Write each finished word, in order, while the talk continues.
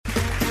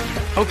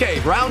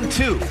Okay, round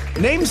 2.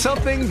 Name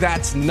something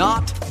that's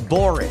not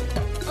boring.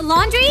 A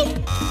laundry?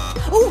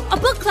 Ooh, a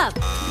book club.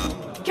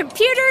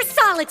 Computer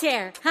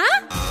solitaire,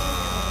 huh?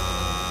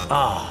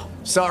 Ah,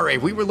 sorry,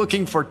 we were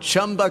looking for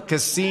Chumba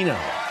Casino.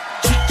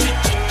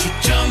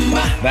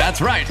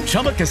 That's right,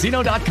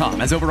 ChumbaCasino.com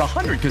has over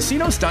 100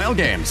 casino-style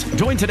games.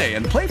 Join today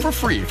and play for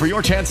free for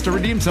your chance to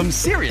redeem some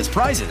serious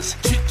prizes.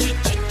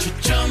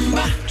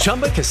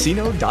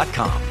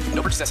 ChumbaCasino.com.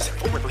 No purchase necessary.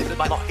 Void where prohibited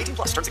by law. 18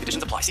 plus. Terms and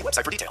conditions apply. See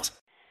website for details.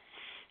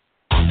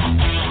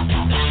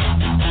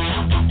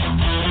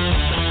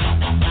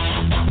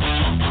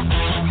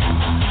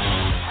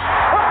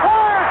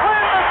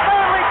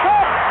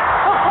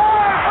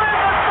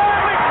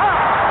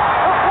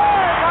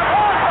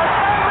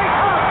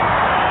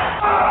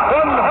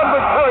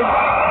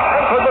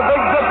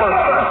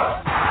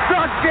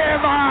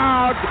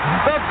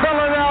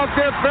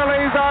 The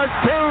Phillies are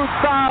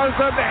 2008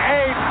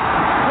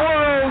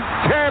 World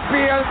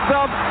Champions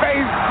of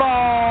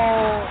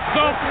Baseball.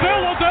 The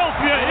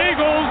Philadelphia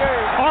Eagles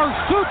are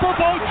Super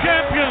Bowl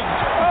champions.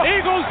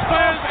 Eagles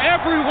fans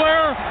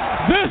everywhere,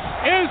 this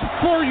is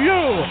for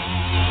you.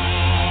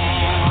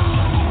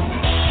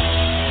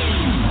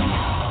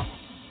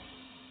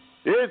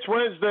 It's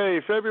Wednesday,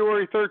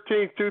 February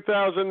 13th,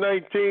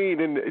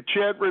 2019, and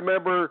Chet,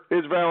 remember,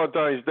 it's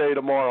Valentine's Day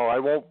tomorrow. I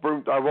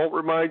won't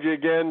remind you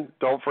again.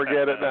 Don't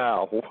forget it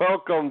now.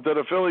 Welcome to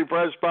the Philly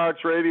Press Box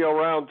Radio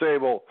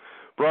Roundtable,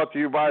 brought to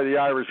you by the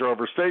Irish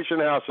Rover Station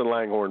House in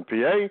Langhorne,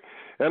 PA,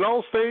 and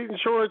Allstate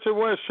Insurance in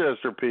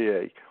Westchester,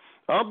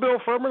 PA. I'm Bill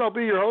Furman. I'll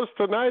be your host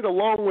tonight,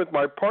 along with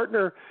my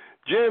partner,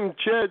 Jim,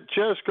 Chet,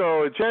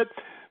 Chesko. And Chet,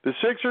 the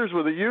Sixers,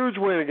 with a huge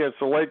win against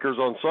the Lakers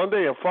on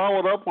Sunday, have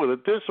followed up with a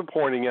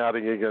disappointing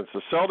outing against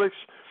the Celtics.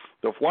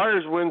 The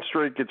Flyers' win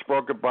streak gets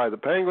broken by the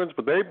Penguins,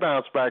 but they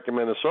bounce back in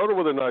Minnesota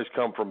with a nice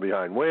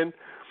come-from-behind win.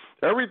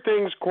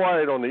 Everything's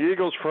quiet on the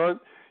Eagles front.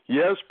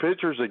 Yes,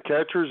 pitchers and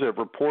catchers have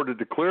reported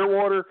to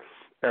Clearwater.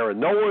 Aaron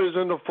Nola is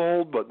in the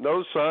fold, but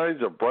no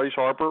signs of Bryce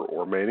Harper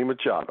or Manny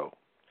Machado.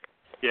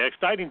 Yeah,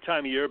 exciting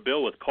time of year,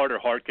 Bill, with Carter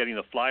Hart getting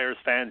the Flyers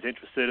fans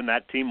interested in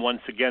that team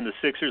once again. The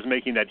Sixers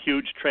making that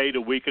huge trade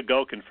a week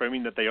ago,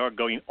 confirming that they are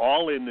going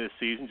all in this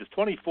season. Just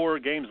 24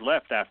 games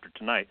left after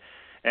tonight.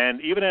 And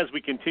even as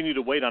we continue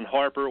to wait on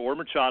Harper or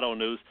Machado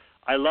news,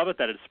 I love it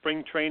that it's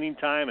spring training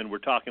time and we're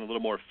talking a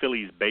little more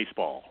Phillies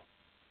baseball.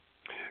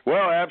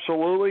 Well,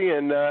 absolutely.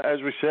 And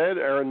as we said,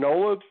 Aaron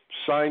Nola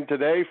signed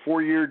today,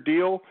 4-year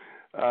deal.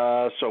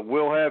 So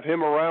we'll have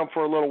him around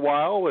for a little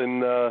while.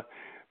 And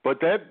but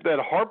that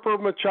Harper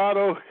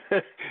Machado,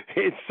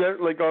 it's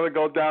certainly going to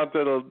go down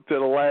to the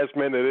last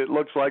minute. It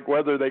looks like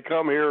whether they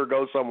come here or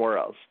go somewhere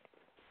else.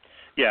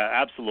 Yeah,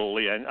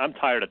 absolutely, and I'm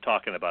tired of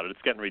talking about it.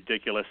 It's getting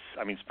ridiculous.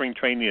 I mean, spring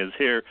training is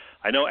here.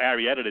 I know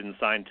Arrieta didn't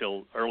sign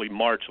till early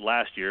March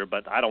last year,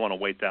 but I don't want to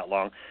wait that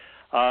long.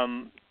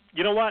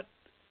 You know what?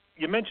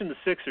 You mentioned the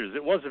Sixers.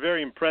 It was a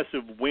very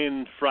impressive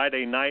win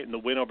Friday night in the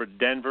win over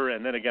Denver,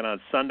 and then again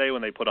on Sunday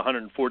when they put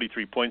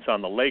 143 points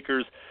on the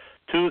Lakers.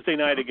 Tuesday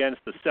night against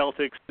the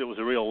Celtics, it was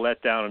a real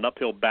letdown, an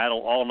uphill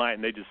battle all night,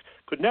 and they just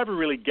could never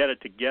really get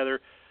it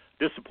together.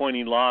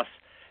 Disappointing loss.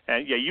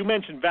 And, yeah, you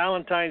mentioned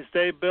Valentine's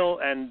Day, Bill,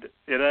 and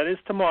that is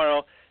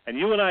tomorrow. And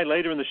you and I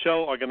later in the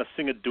show are going to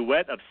sing a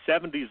duet of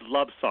 70s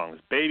love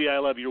songs. Baby, I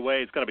Love Your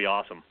Way. It's going to be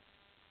awesome.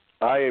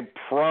 I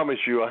promise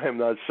you I am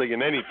not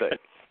singing anything.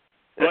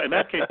 Well, in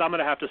that case, I'm going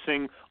to have to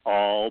sing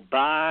All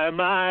By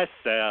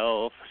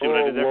Myself. See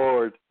what I did there?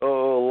 Lord.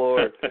 Oh,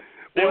 Lord.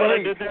 See what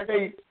I did there?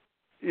 Hey,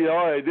 yeah,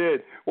 I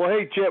did. Well,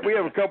 hey, Chet, we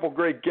have a couple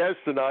great guests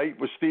tonight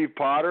with Steve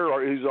Potter,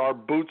 who's our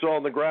boots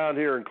on the ground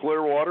here in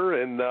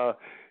Clearwater, and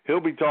he'll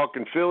be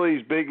talking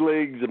Phillies, big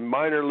leagues, and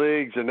minor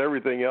leagues, and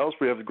everything else.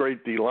 We have the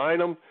great Dei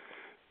Lynam.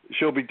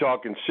 She'll be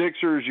talking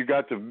Sixers. You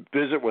got to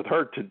visit with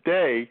her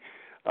today.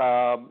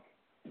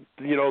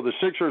 You know, the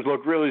Sixers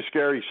looked really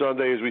scary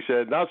Sunday, as we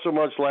said. Not so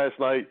much last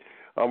night.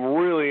 I'm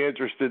really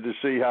interested to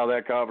see how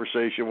that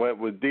conversation went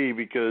with Dee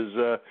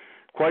because,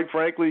 quite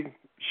frankly,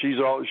 she's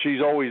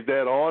always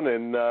dead on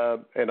and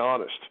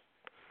honest.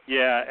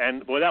 Yeah,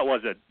 and boy, that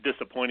was a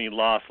disappointing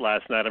loss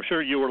last night. I'm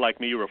sure you were like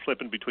me. You were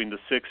flipping between the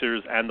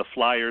Sixers and the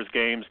Flyers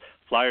games.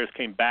 Flyers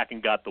came back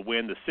and got the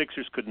win. The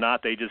Sixers could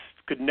not. They just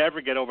could never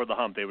get over the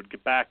hump. They would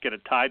get back, get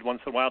it tied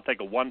once in a while,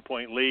 take a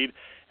 1-point lead,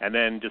 and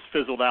then just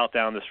fizzled out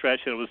down the stretch.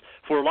 And it was,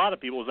 for a lot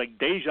of people, it was like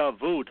deja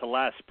vu to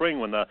last spring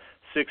when the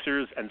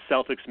Sixers and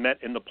Celtics met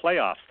in the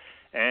playoffs.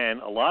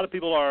 And a lot of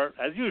people are,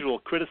 as usual,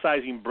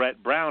 criticizing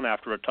Brett Brown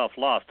after a tough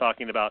loss,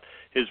 talking about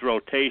his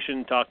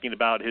rotation, talking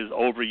about his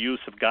overuse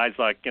of guys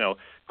like,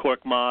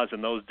 Korkmaz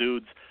and those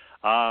dudes.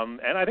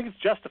 And I think it's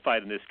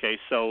justified in this case.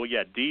 So,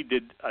 yeah, Dee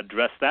did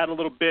address that a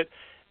little bit.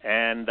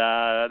 And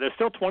there's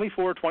still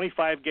 24,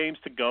 25 games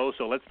to go,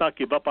 so let's not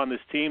give up on this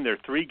team. They're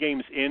 3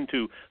 games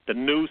into the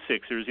new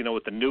Sixers,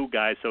 with the new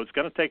guys. So it's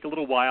going to take a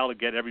little while to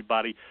get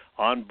everybody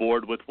on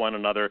board with one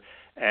another.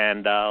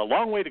 And a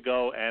long way to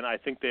go, and I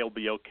think they'll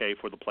be okay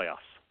for the playoffs.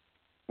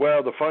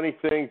 Well, the funny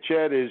thing,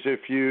 Chet, is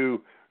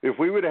if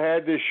we would have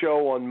had this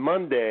show on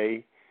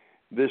Monday,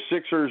 the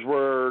Sixers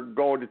were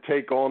going to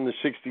take on the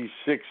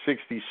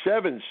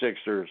 66-67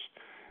 Sixers.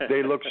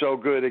 They looked so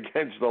good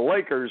against the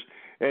Lakers.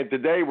 And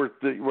today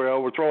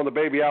we're throwing the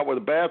baby out with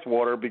the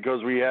bathwater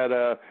because we had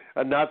a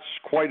not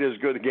quite as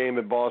good a game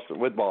in Boston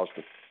with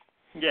Boston.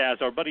 Yeah,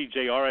 as our buddy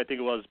JR, I think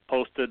it was,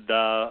 posted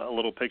a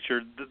little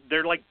picture.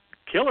 They're like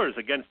killers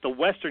against the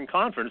Western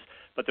Conference,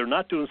 but they're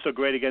not doing so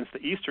great against the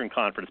Eastern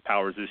Conference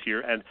powers this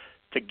year. And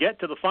to get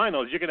to the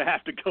finals, you're going to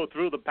have to go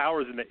through the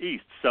powers in the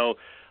East. So,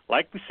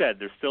 like we said,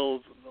 there's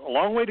still a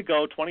long way to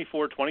go,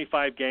 24,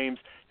 25 games,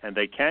 and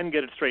they can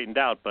get it straightened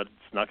out, but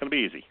it's not going to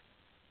be easy.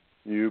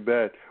 You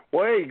bet.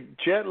 Well, hey,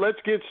 Chet, let's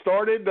get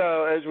started.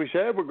 As we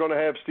said, we're going to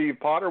have Steve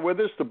Potter with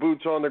us, the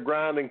boots on the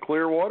ground in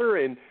Clearwater,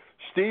 and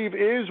Steve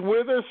is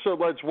with us, so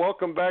let's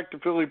welcome back to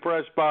Philly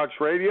Press Box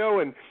Radio.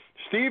 And,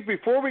 Steve,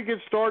 before we get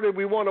started,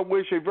 we want to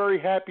wish a very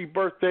happy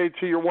birthday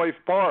to your wife,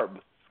 Barb.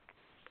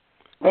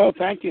 Oh,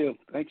 thank you.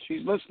 Thanks.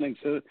 She's listening,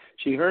 so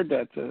she heard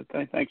that.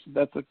 Thanks.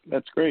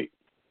 That's great.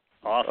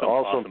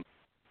 Awesome.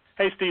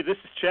 Hey, Steve, this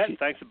is Chet.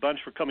 Thanks a bunch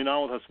for coming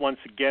on with us once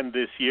again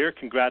this year.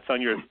 Congrats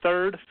on your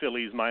third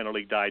Phillies Minor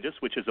League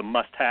Digest, which is a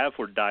must-have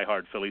for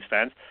diehard Phillies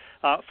fans.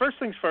 First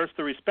things first,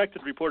 the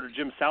respected reporter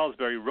Jim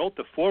Salisbury wrote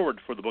the foreword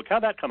for the book.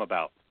 How'd that come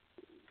about?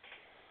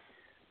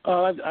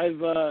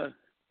 Jim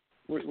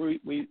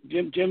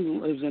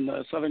lives in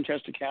southern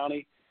Chester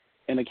County,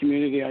 in a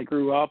community I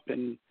grew up,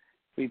 and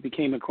we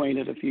became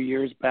acquainted a few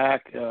years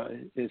back.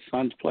 His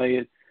sons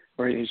play,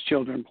 or his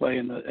children play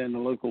in the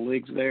local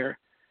leagues there.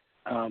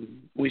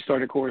 We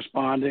started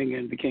corresponding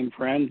and became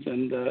friends,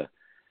 and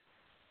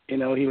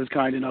he was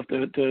kind enough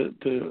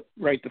to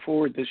write the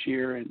foreword this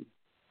year, and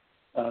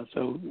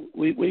so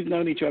we've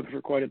known each other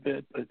for quite a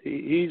bit. But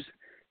he's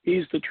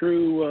the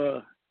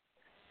true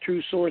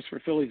source for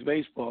Phillies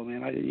baseball,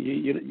 man.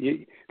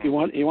 You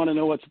want to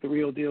know what's the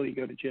real deal, you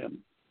go to Jim.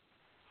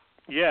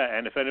 Yeah,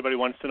 and if anybody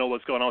wants to know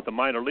what's going on with the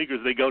minor leaguers,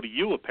 they go to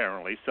you,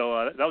 apparently.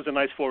 So that was a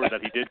nice forward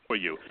that he did for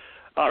you.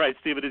 All right,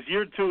 Steve, it is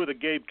year 2 of the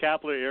Gabe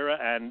Kapler era,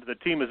 and the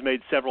team has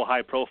made several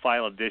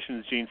high-profile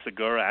additions: Gene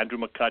Segura, Andrew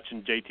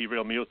McCutchen, JT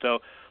Realmuto.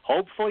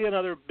 Hopefully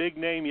another big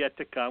name yet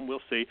to come.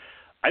 We'll see.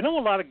 I know a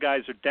lot of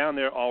guys are down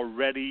there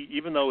already,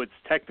 even though it's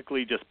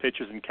technically just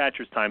pitchers and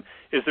catchers time.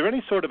 Is there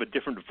any sort of a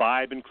different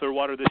vibe in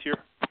Clearwater this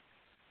year?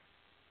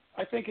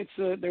 I think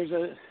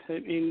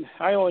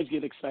I always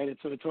get excited,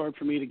 so it's hard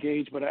for me to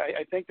gauge, but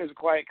I think there's a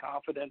quiet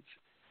confidence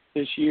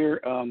this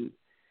year.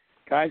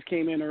 Guys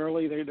came in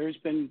early. There's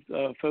been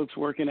folks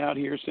working out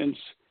here since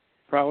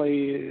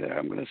probably,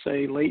 I'm going to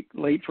say, late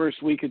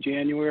first week of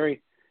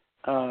January.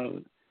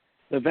 The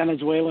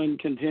Venezuelan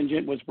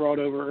contingent was brought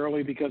over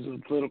early because of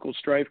the political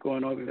strife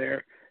going over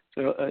there.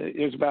 So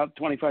there's about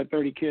 25,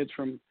 30 kids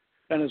from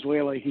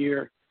Venezuela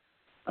here.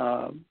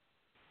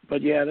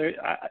 But, yeah,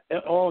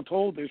 all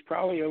told, there's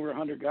probably over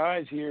 100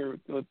 guys here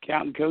with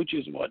counting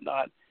coaches and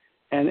whatnot.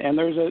 And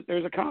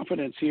there's a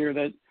confidence here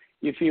that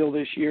you feel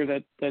this year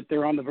that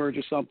they're on the verge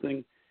of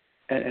something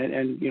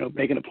and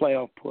making a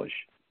playoff push.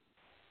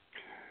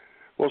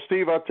 Well,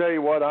 Steve, I'll tell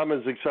you what, I'm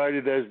as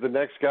excited as the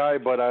next guy,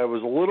 but I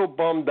was a little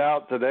bummed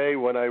out today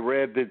when I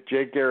read that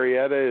Jake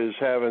Arrieta is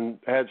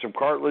had some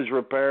cartilage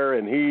repair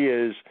and he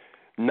is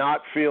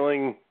not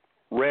feeling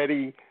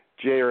ready.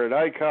 Jared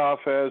Eichhoff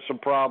has some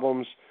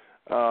problems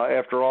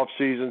after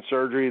off-season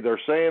surgery.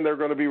 They're saying they're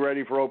going to be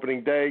ready for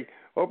opening day.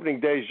 Opening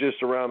day is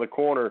just around the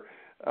corner.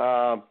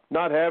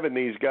 Not having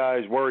these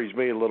guys worries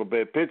me a little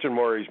bit. Pitching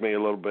worries me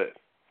a little bit.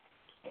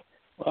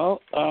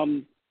 Well,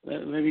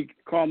 maybe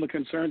calm the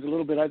concerns a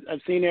little bit.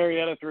 I've seen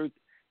Arrieta throw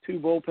 2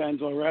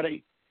 bullpens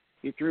already.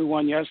 He threw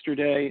one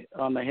yesterday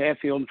on the half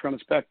field in front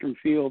of Spectrum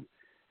Field.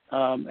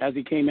 As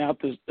he came out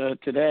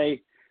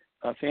today,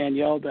 a fan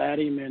yelled at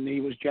him, and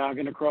he was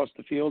jogging across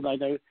the field. I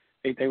know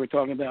they were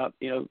talking about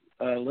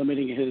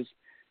limiting his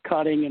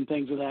cutting and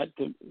things of that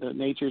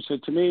nature. So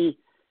to me,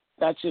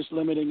 that's just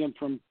limiting him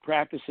from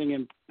practicing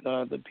in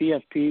the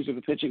PFPs or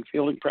the pitching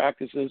fielding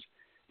practices.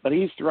 But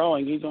he's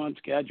throwing. He's on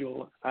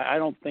schedule. I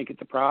don't think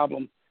it's a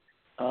problem.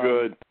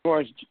 Good.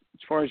 As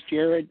far as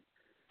Jared,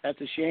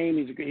 that's a shame.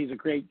 He's a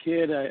great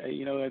kid.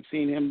 I've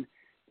seen him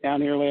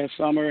down here last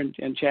summer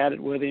and chatted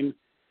with him.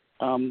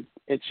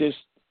 It's just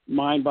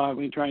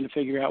mind-boggling trying to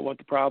figure out what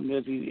the problem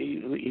is.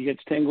 He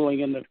gets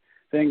tingling in the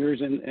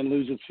fingers and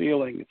loses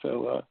feeling.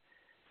 So,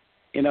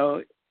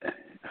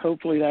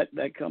 hopefully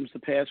that comes to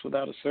pass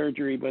without a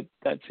surgery, but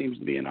that seems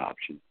to be an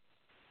option.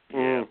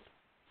 Yeah.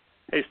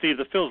 Hey, Steve,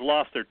 the Phils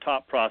lost their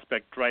top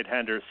prospect,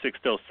 right-hander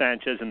Sixto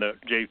Sanchez, in the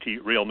JT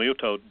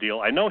Realmuto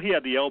deal. I know he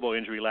had the elbow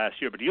injury last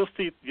year, but you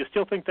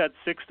still think that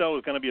Sixto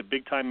is going to be a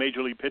big-time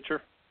major league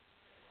pitcher?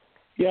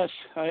 Yes,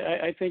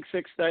 I think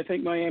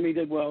Miami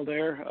did well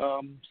there.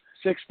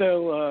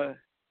 Sixto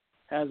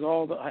has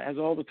all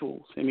the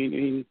tools. I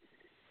mean,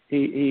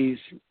 you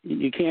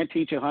can't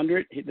teach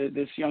 100.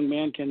 This young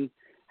man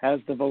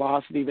has the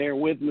velocity there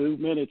with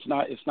movement. It's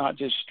not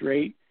just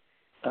straight.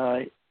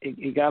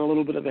 He got a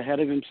little bit ahead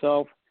of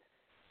himself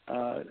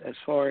as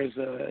far as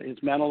his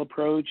mental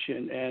approach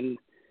and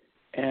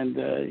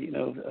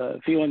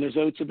feeling his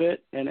oats a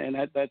bit, and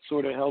that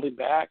sort of held him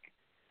back.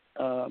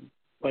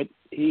 but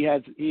he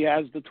has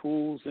the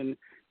tools, and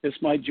this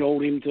might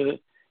jolt him to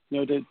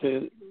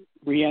to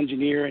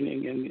re-engineer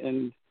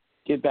and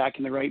get back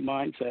in the right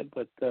mindset.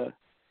 But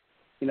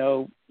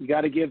you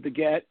got to give the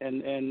get,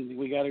 and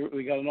we got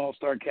an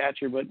all-star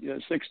catcher, but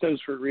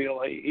 6-0's for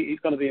real. He's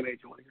going to be a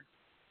major leaguer.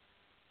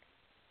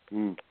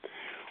 Mm.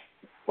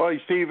 Well,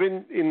 Steve,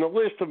 in the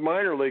list of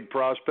minor league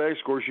prospects,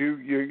 of course,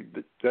 you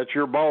that's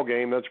your ball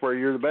game. That's where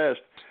you're the best.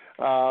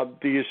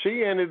 Do you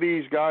see any of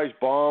these guys,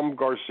 Baum,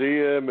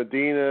 Garcia,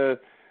 Medina,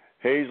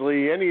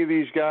 Hazley, any of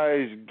these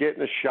guys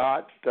getting a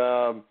shot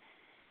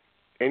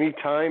any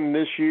time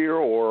this year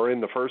or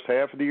in the first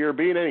half of the year?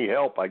 Being any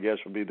help, I guess,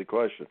 would be the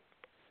question.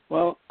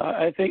 Well,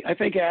 I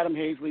think Adam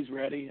Hazley's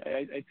ready.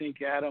 I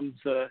think Adam's,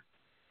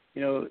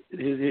 he's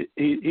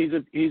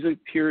a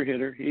pure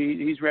hitter.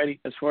 He's ready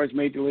as far as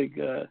major league.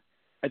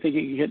 I think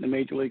he can hit in the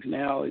major leagues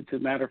now. It's a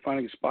matter of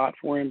finding a spot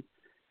for him.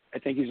 I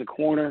think he's a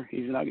corner.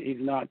 He's not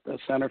a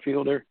center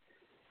fielder.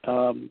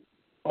 Austin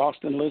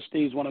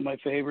Listy is one of my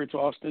favorites.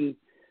 Austin,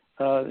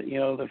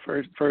 the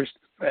first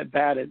at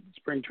bat at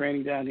spring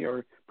training down here,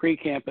 or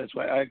pre-camp, that's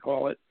what I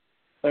call it.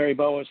 Larry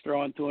Boa was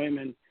throwing to him,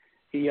 and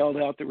he yelled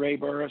out to Ray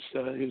Burris,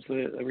 who's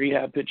the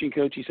rehab pitching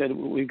coach. He said,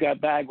 "We've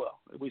got Bagwell.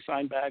 We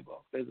signed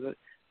Bagwell."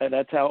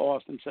 That's how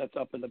Austin sets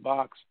up in the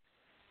box.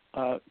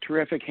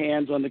 Terrific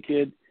hands on the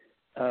kid.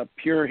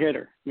 Pure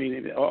hitter. I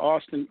mean,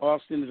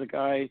 Austin is a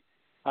guy.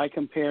 I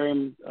compare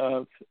him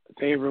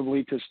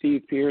favorably to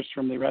Steve Pearce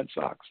from the Red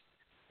Sox.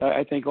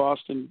 I think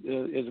Austin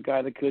is a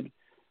guy that could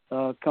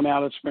come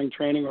out of spring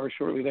training or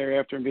shortly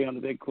thereafter and be on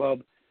the big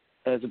club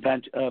as a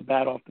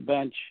bat off the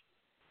bench.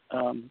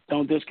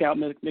 Don't discount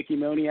Mickey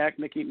Moniak.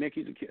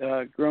 Mickey's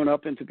grown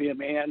up into be a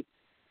man.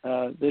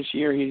 This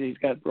year he's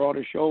got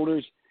broader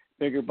shoulders,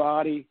 bigger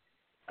body.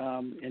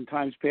 In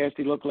times past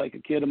he looked like a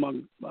kid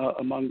among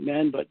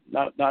men, but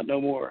not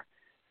no more.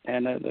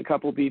 And the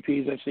couple of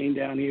BPs I've seen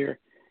down here,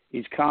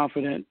 he's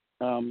confident.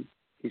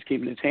 He's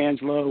keeping his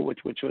hands low, which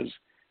was,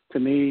 to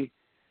me,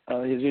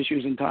 his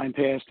issues in time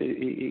past.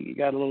 He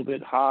got a little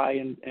bit high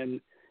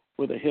and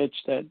with a hitch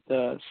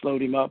that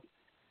slowed him up.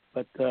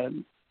 But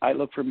I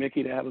look for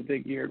Mickey to have a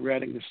big year at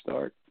Reading to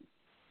start.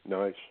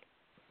 Nice.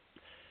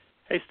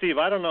 Hey, Steve,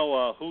 I don't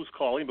know who's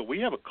calling, but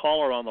we have a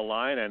caller on the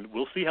line, and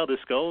we'll see how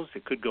this goes.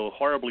 It could go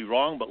horribly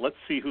wrong, but let's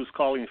see who's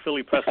calling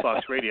Philly Press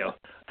Box Radio.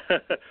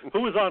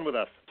 Who is on with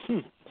us?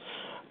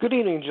 Good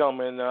evening,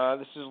 gentlemen.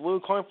 This is Lou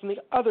calling from the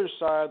other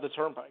side of the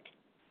turnpike.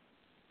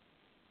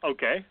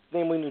 Okay.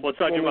 Namely, what's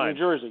on your mind?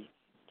 New Jersey.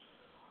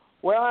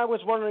 Well, I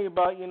was wondering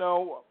about,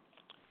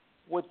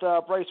 with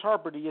Bryce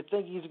Harper, do you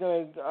think he's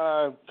going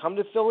to come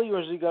to Philly, or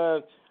is he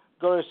going to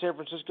go to San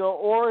Francisco,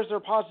 or is there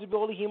a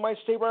possibility he might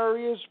stay where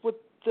he is with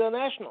the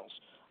Nationals?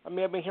 I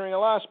mean, I've been hearing a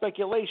lot of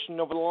speculation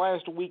over the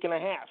last week and a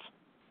half.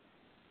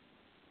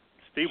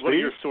 Steve, what are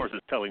your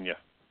sources telling you?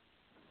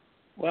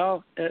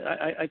 Well,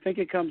 I think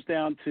it comes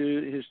down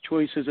to his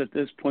choices at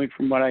this point,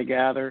 from what I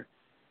gather,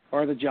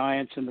 are the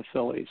Giants and the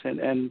Phillies.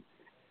 And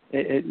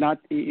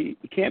you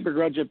can't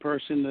begrudge a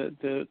person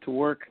to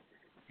work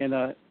in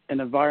an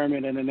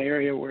environment in an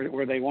area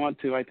where they want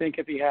to. I think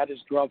if he had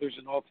his druthers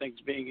and all things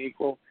being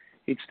equal,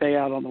 he'd stay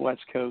out on the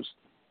West Coast.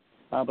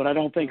 But I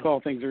don't think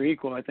all things are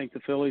equal. I think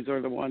the Phillies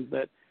are the ones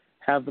that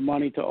have the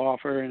money to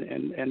offer,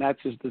 and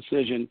that's his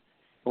decision,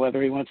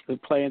 whether he wants to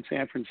play in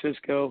San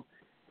Francisco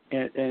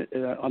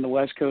on the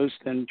West Coast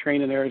and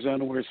train in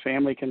Arizona where his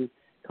family can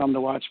come to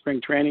watch spring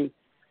training,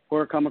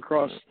 or come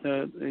across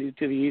to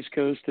the East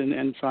Coast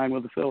and sign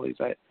with the Phillies.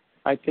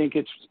 I think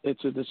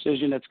it's a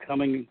decision that's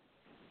coming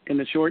in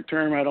the short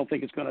term. I don't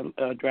think it's going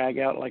to drag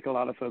out like a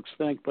lot of folks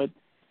think, but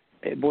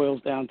it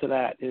boils down to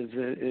that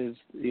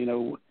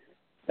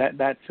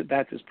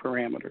that's his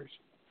parameters.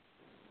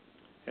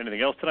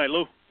 Anything else tonight,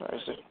 Lou? I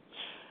see.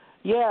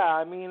 Yeah,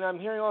 I mean, I'm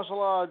hearing also a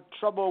lot of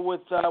trouble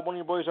with one of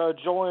your boys,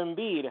 Joel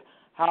Embiid,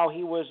 how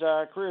he was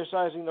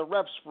criticizing the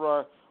refs for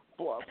a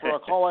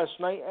call last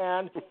night,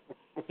 and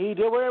he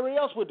did what everybody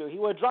else would do. He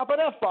would drop an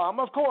F-bomb,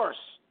 of course.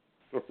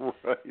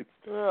 Right.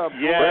 Yeah,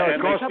 well,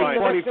 it costs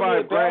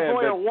 $25,000.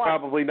 That's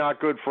probably not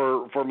good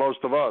for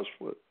most of us.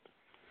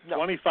 No.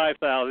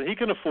 $25,000. He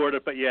can afford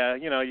it, but yeah,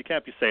 you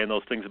can't be saying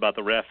those things about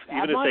the refs,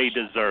 even if they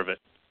deserve it.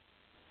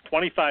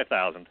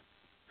 $25,000.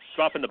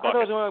 Drop in the bucket. I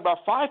thought it was only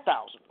about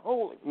 $5,000.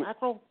 Holy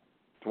mackerel.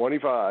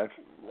 25.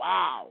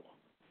 Wow.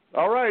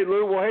 All right,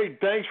 Lou. Well, hey,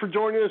 thanks for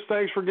joining us.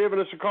 Thanks for giving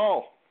us a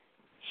call.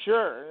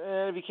 Sure.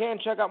 And if you can,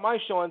 check out my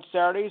show on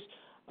Saturdays.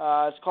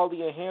 It's called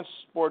the Enhanced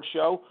Sports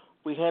Show.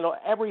 We handle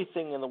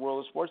everything in the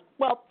world of sports.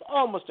 Well,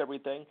 almost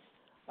everything.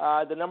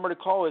 The number to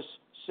call is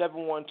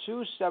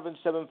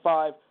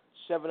 712-775-7035.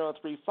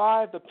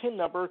 The PIN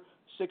number,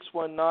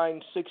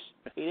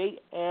 619-688,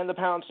 and the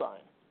pound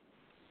sign.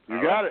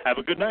 You got it. Have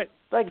a good night.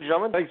 Thank you,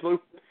 gentlemen. Thanks, Lou.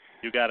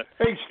 You got it.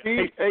 Hey,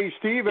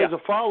 Steve. Yeah. As a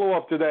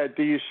follow-up to that,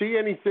 do you see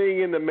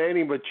anything in the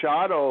Manny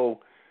Machado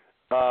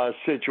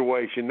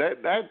situation?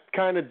 That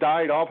kind of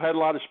died off, had a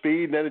lot of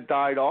speed, and then it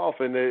died off,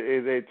 and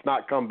it's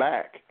not come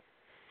back.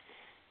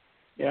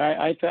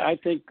 Yeah, I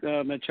think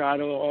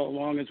Machado all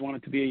along has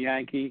wanted to be a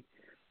Yankee,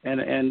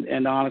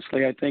 and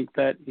honestly, I think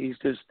that he's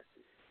just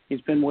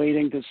he's been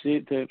waiting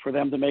for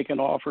them to make an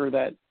offer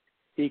that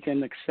he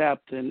can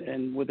accept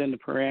and within the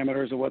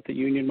parameters of what the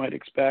union might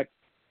expect.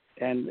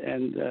 And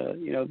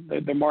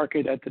the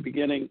market at the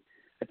beginning,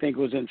 I think,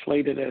 was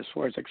inflated as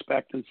far as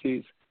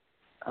expectancies.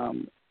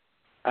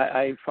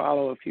 I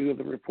follow a few of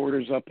the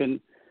reporters up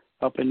in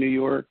New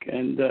York,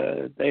 and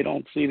they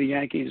don't see the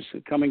Yankees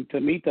coming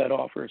to meet that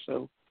offer.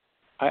 So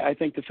I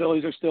think the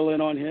Phillies are still in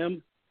on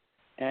him,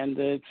 and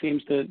it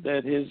seems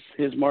that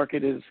his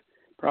market is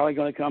probably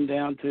going to come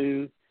down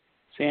to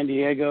San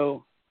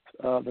Diego,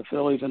 the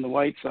Phillies, and the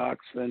White Sox.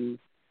 And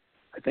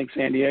I think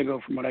San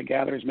Diego, from what I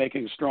gather, is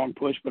making a strong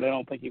push, but I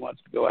don't think he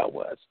wants to go out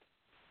west.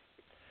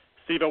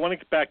 Steve, I want to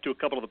get back to a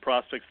couple of the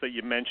prospects that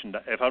you mentioned.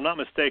 If I'm not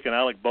mistaken,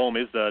 Alec Boehm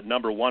is the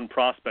number one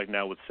prospect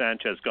now with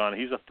Sanchez gone.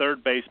 He's a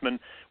third baseman.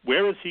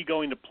 Where is he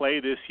going to play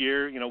this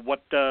year?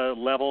 What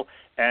level?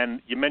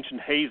 And you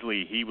mentioned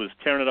Hazley. He was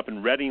tearing it up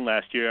in Reading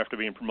last year after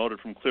being promoted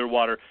from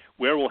Clearwater.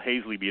 Where will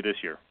Hazley be this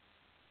year?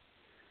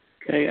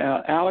 Okay,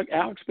 Alec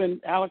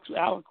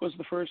was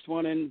the first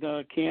one in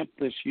camp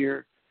this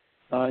year.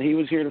 He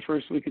was here the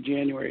first week of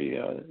January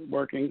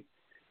working.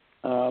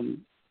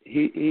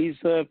 He's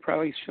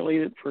probably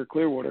slated for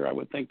Clearwater, I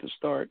would think, to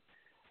start.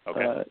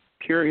 Okay.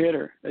 Pure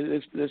hitter.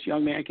 This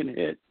young man can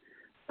hit.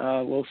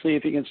 We'll see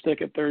if he can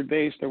stick at third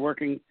base. They're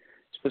working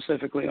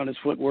specifically on his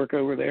footwork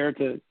over there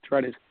to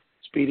try to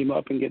speed him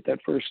up and get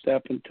that first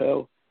step in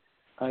toe.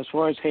 As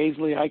far as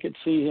Hazley, I could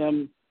see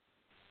him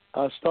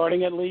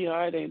starting at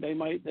Lehigh.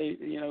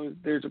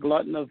 There's a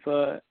glutton of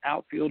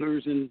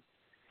outfielders in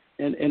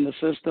the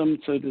system.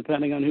 So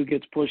depending on who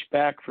gets pushed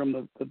back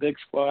from the big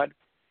squad,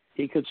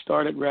 he could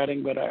start at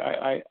Reading, but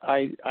I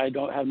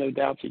don't have no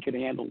doubts he could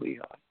handle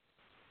Lehigh.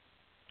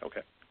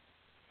 Okay.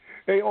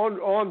 Hey,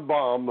 on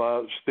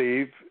Baum,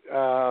 Steve, he's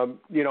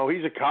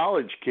a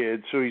college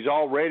kid, so he's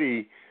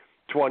already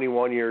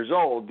 21 years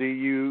old.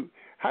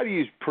 How do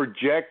you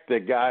project a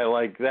guy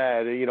like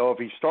that? If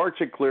he starts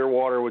at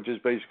Clearwater, which is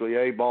basically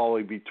A ball,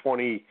 he'd be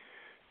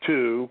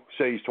 22.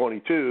 Say he's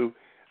 22.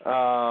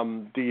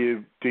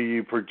 Do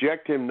you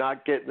project him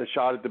not getting a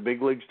shot at the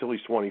big leagues till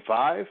he's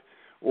 25?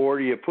 Or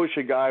do you push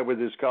a guy with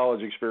his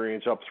college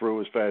experience up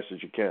through as fast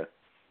as you can?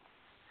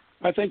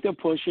 I think they'll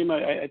push him.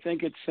 I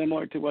think it's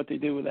similar to what they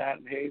do with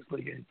Adam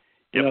Hazley.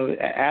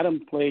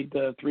 Adam played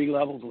 3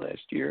 levels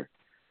last year.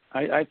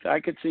 I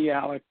could see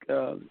Alec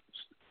doing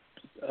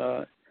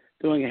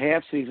a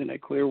half season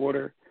at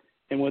Clearwater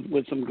and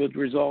with some good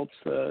results,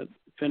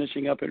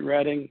 finishing up at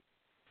Reading,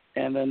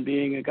 and then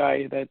being a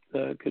guy that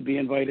could be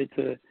invited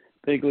to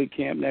big league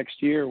camp next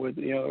year with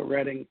a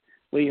Reading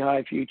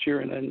Lehigh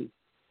future, and then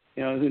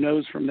who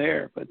knows from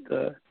there. But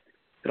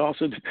it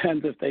also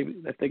depends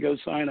if they go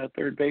sign a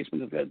third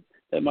baseman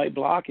that might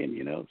block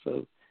him.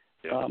 So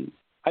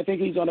I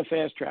think he's on a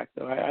fast track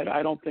though.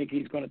 I don't think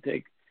he's going to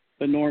take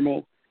the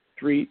normal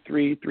three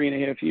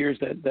and a half years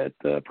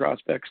that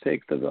prospects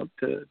take to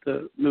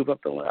move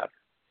up the ladder.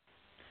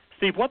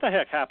 Steve, what the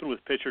heck happened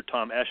with pitcher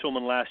Tom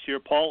Eshelman last year?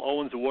 Paul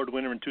Owens Award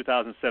winner in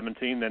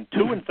 2017, then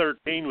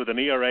 2-13 with an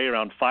ERA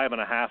around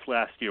 5.5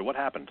 last year. What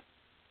happened?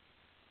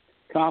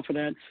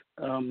 Confidence.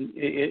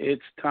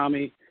 It's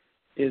Tommy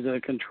is a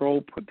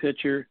control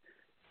pitcher,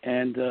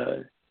 and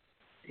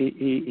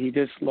he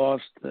just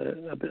lost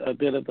a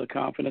bit of the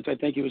confidence. I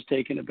think he was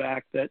taken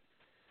aback that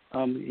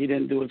he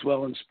didn't do as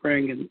well in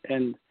spring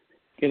and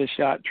get a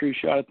true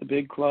shot at the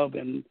big club,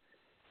 and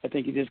I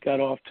think he just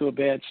got off to a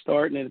bad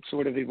start, and it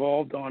sort of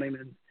evolved on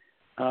him.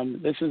 And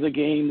this is a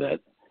game that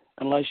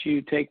unless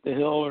you take the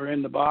hill or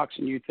in the box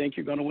and you think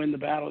you're going to win the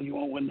battle, you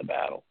won't win the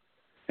battle.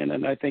 And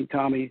then I think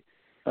Tommy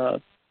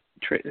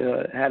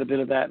had a bit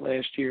of that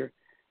last year.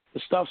 The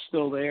stuff's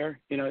still there.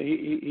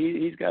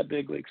 He's got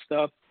big league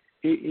stuff.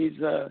 He's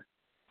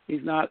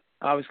not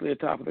obviously a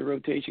top of the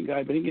rotation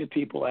guy, but he can get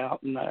people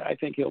out, and I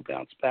think he'll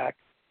bounce back.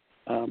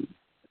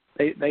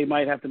 They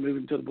might have to move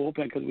him to the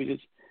bullpen because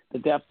the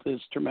depth is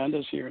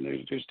tremendous here, and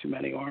there's too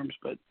many arms.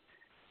 But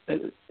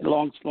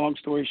long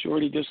story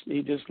short, he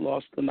just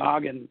lost the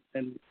noggin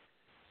and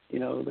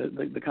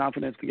the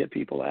confidence to get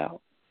people out.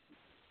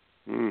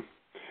 Mm.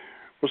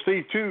 Well,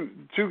 Steve,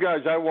 two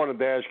guys I wanted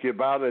to ask you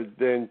about it,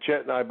 and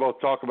Chet and I both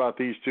talk about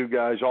these two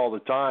guys all the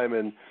time,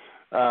 and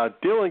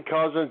Dylan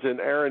Cousins and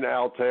Aaron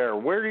Altair.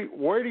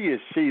 Where do you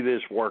see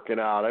this working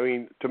out? I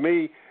mean, to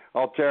me,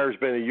 Altair's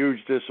been a huge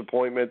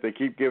disappointment. They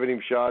keep giving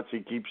him shots. He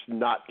keeps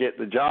not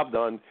getting the job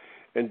done.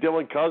 And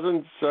Dylan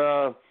Cousins,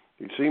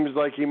 it seems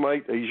like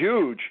he's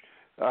huge.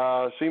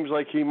 Seems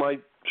like he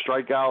might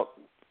strike out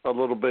a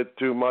little bit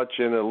too much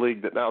in a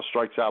league that now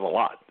strikes out a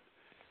lot.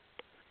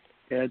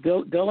 Yeah,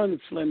 Dylan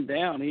slimmed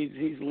down.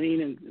 He's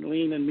lean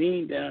and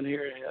mean down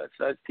here.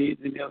 I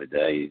teased him the other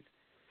day.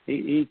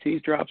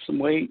 He's dropped some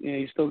weight, and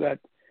he's still got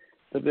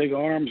the big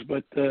arms,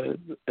 but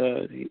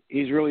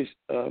he's really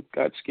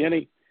got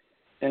skinny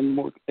and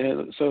more,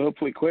 so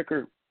hopefully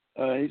quicker.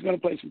 He's going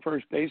to play some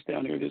first base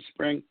down here this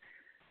spring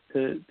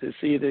to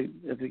see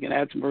if he can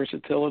add some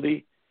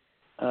versatility.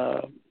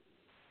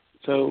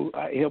 So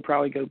he'll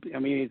probably go. I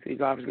mean,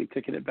 he's obviously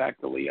ticking it back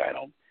to Lee.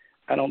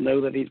 I don't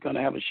know that he's going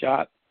to have a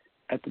shot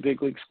at the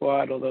big league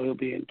squad, although he'll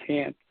be in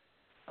camp.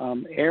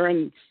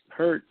 Aaron's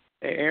hurt.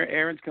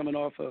 Aaron's coming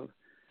off of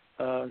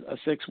a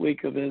 6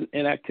 week of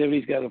inactivity.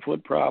 He's got a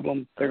foot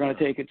problem. They're going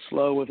to take it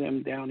slow with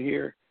him down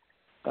here.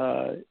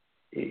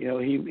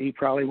 He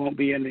probably won't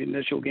be in the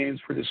initial games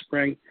for the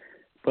spring,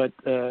 but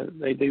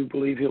they do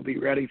believe he'll be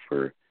ready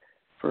for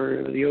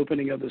the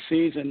opening of the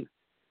season.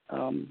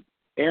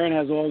 Aaron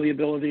has all the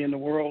ability in the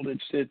world.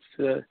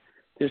 It's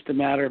just a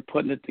matter of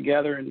putting it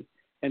together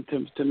and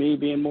to me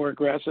being more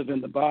aggressive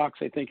in the box.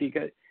 I think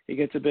he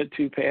gets a bit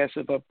too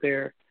passive up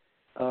there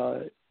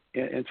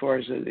as far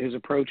as his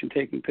approach and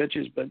taking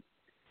pitches. But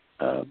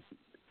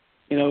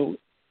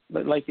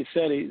but like you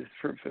said,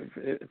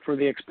 for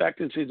the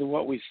expectancies of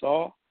what we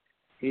saw,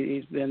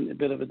 he's been a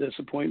bit of a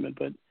disappointment.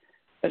 But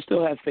I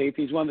still have faith.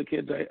 He's one of the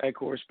kids I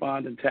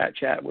correspond and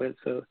chat with,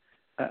 so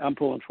I'm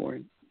pulling for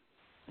him.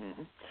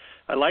 Mm-hmm.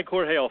 I like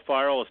Jorge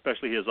Alfaro,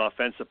 especially his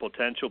offensive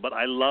potential, but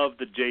I love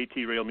the JT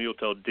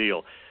Realmuto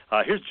deal.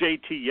 Here's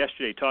JT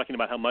yesterday talking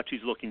about how much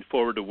he's looking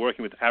forward to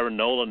working with Aaron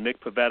Nola,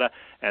 Nick Pivetta,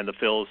 and the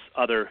Phil's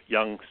other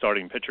young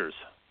starting pitchers.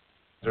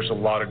 There's a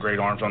lot of great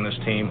arms on this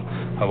team,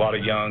 a lot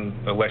of young,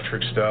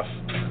 electric stuff,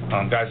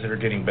 guys that are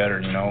getting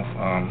better,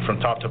 From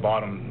top to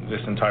bottom,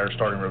 this entire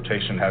starting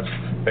rotation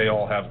they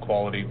all have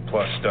quality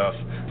plus stuff.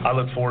 I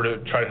look forward to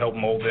try to help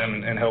mold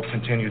them and help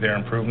continue their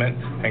improvement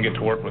and get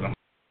to work with them.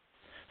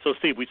 So,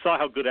 Steve, we saw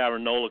how good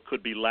Aaron Nola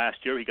could be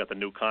last year. He got the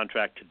new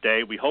contract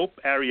today. We hope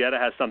Arrieta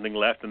has something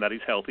left and that he's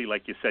healthy,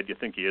 like you said you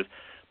think he is.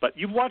 But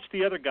you've watched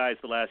the other guys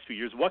the last few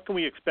years. What can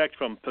we expect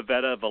from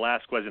Pivetta,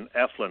 Velasquez, and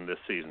Eflin this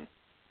season?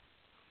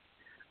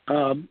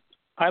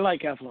 I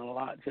like Eflin a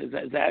lot.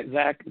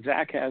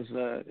 Zach has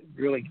a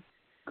really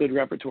good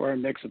repertoire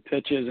and mix of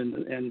pitches,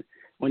 and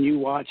when you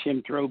watch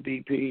him throw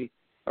BP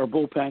or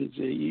bullpens,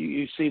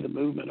 you see the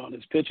movement on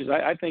his pitches.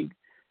 I think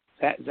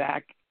that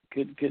Zach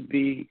could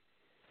be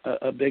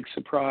a big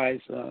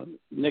surprise.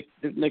 Nick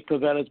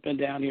Pivetta's been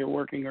down here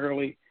working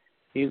early.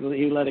 He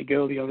let it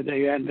go the other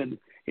day.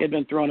 He had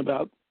been thrown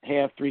about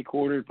half,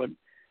 3/4, but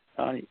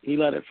he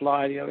let it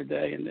fly the other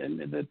day, and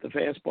the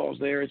fastball's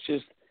there. It's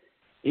just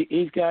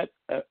he's got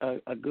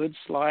a good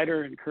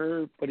slider and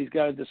curve, but he's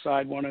got to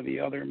decide one or the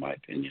other, in my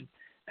opinion,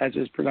 as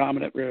his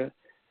predominant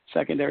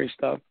secondary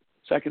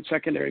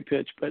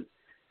pitch. But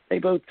they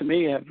both, to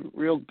me, have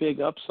real big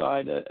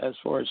upside as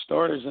far as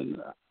starters,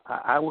 and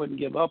I wouldn't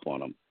give up on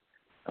them.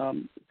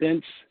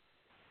 Vince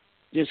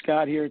just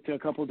got here a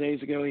couple of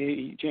days ago.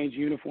 He changed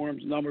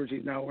uniforms, numbers.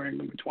 He's now wearing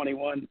number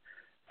 21.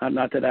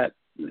 Not that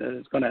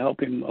is going to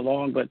help him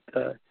along, but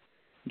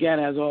again,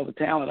 has all the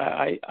talent.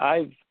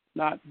 I've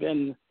not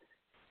been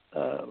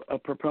a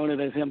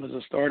proponent of him as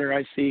a starter.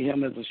 I see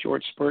him as a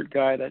short spurt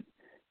guy that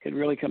could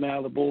really come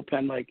out of the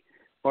bullpen like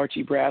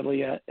Archie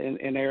Bradley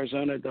in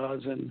Arizona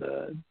does and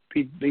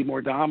be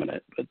more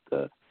dominant. But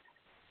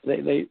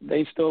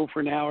they still,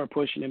 for now, are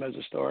pushing him as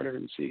a starter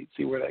and see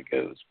where that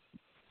goes.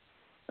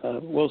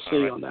 We'll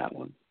see on that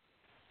one.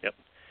 Yep.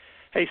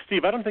 Hey,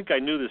 Steve, I don't think I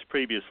knew this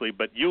previously,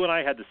 but you and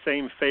I had the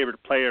same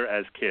favorite player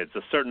as kids,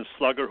 a certain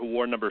slugger who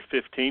wore number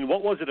 15.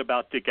 What was it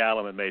about Dick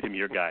Allen that made him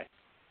your guy?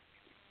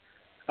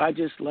 I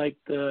just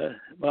liked I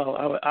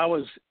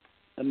was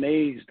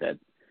amazed at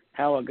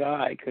how a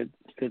guy could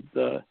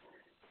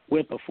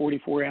whip a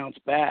 44-ounce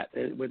bat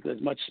with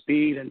as much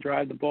speed and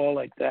drive the ball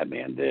like that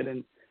man did,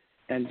 and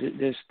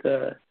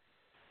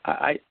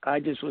I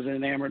just was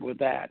enamored with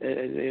that.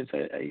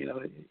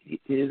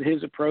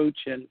 His approach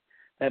and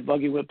that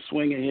buggy whip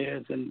swing of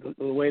his and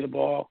the way the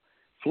ball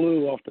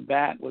flew off the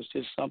bat was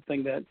just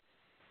something that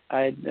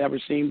I had never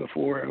seen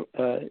before.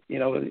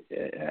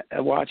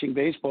 Watching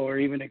baseball or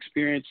even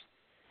experienced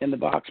in the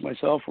box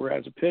myself, where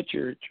as a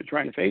pitcher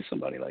trying to face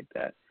somebody like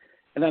that.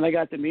 And then I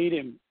got to meet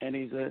him, and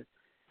he's a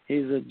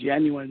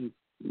genuine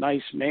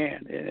nice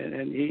man,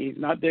 and he's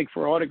not big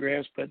for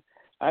autographs, but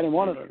I didn't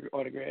want an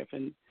autograph,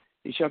 and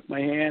he shook my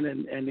hand,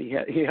 and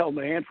he held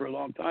my hand for a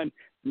long time.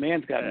 The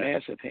man's got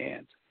massive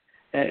hands,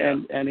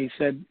 and he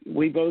said,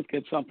 we both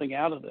get something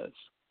out of this.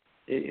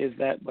 Is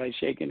that by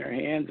shaking our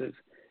hands,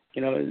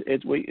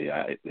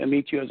 I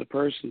meet you as a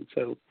person.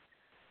 So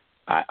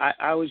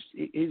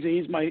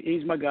he's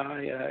my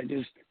guy.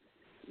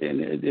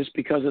 Just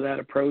because of that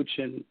approach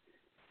and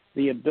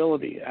the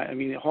ability. I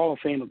mean, Hall of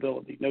Fame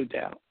ability, no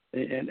doubt.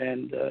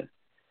 It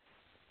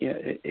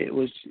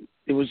was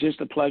just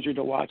a pleasure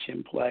to watch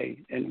him play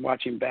and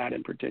watch him bat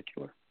in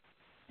particular.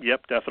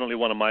 Yep, definitely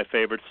one of my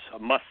favorites.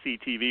 Must-see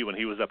TV when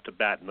he was up to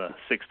bat in the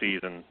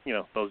 60s and,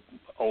 those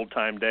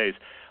old-time days.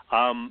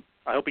 I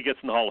hope he gets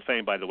in the Hall of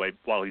Fame, by the way,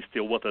 while he's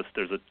still with us.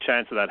 There's a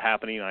chance of that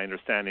happening, I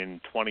understand, in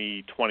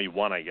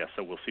 2021, I guess,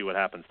 so we'll see what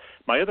happens.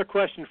 My other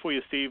question for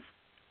you, Steve,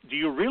 do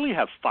you really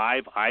have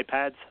 5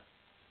 iPads?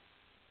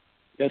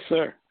 Yes,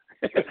 sir.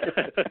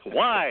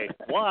 Why?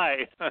 Well,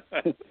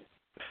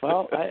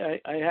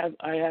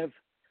 I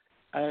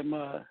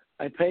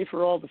pay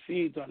for all the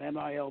feeds on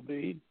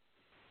MILB.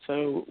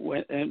 So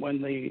and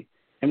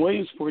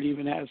Williamsport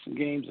even has some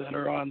games that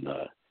are on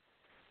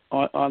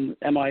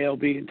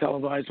MILB and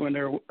televised when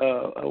they're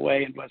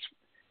away, and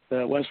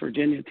the West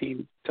Virginia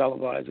team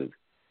televises.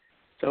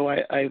 So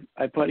I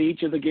put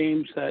each of the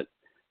games that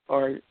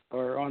are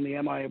on the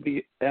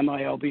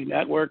MILB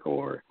network,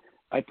 or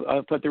I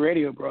put the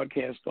radio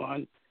broadcast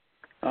on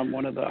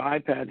one of the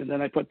iPads, and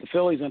then I put the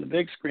Phillies on the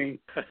big screen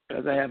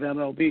because I have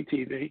MLB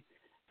TV,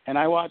 and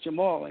I watch them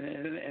all.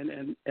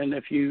 And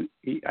if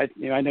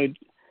I know,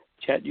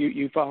 Chet,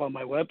 you follow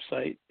my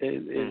website.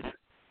 I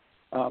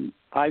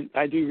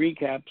do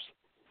recaps.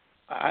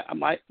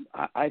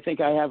 I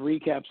think I have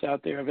recaps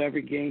out there of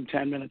every game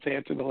 10 minutes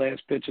after the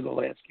last pitch of the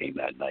last game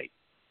that night.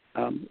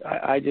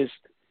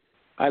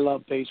 I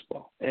love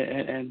baseball,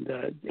 and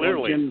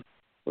clearly,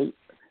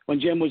 when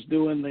Jim was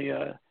doing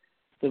the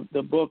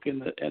book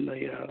and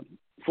the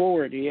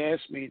forward, he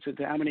asked me, he said,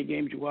 "How many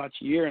games you watch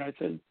a year?" And I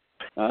said,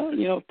 off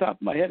the top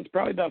of my head, it's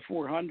probably about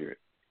 400.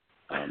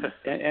 And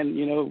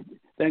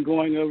then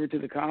going over to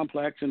the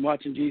complex and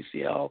watching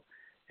GCL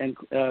and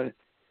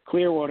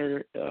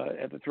Clearwater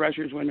at the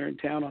Threshers when they're in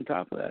town on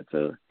top of that.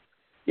 So,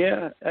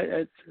 yeah,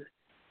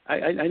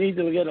 I need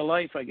to get a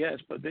life, I guess,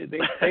 but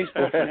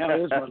baseball for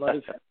now is my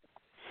life.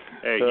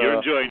 Hey, you're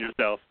enjoying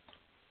yourself.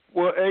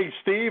 Well, hey,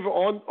 Steve,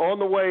 on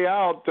the way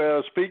out,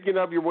 speaking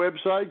of your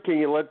website, can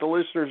you let the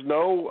listeners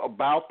know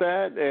about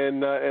that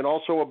and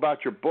also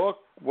about your book,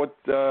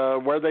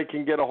 where they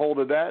can get a hold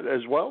of that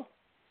as well?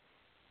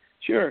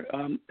 Sure.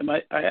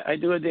 I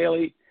do a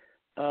daily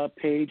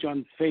page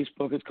on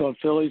Facebook. It's called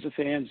Phillies A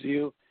Fan's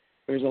View.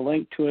 There's a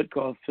link to it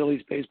called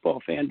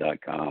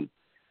PhilliesBaseballFan.com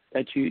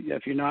that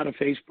if you're not a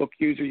Facebook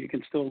user, you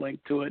can still link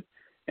to it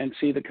and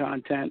see the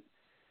content.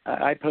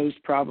 I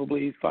post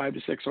probably 5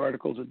 to 6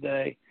 articles a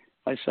day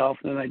myself,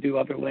 and then I do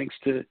other links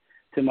to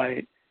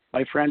my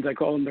friends. I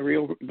call them the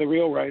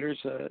real writers,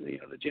 the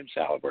Jim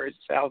Salisbury's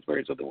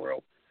of the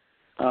world.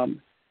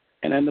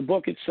 And then the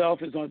book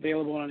itself is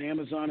available on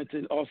Amazon.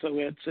 It's also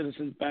at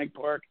Citizens Bank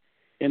Park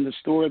in the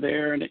store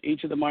there, and at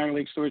each of the minor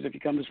league stores. If you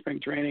come to spring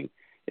training,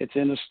 it's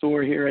in the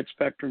store here at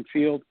Spectrum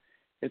Field.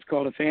 It's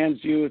called A Fan's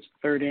View. It's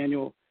the 3rd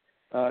annual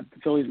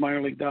Phillies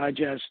Minor League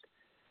Digest.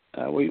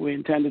 We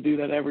intend to do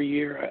that every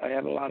year. I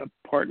have a lot of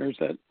partners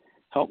that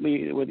help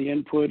me with the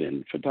input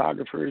and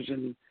photographers,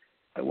 and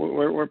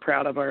we're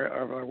proud of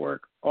our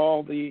work.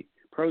 All the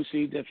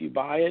proceeds, if you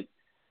buy it,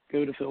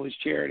 go to Phillies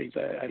charities.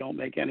 I don't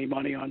make any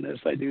money on this.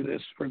 I do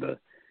this for the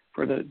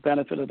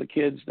benefit of the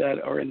kids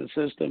that are in the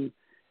system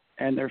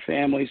and their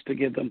families, to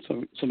give them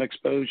some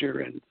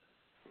exposure, and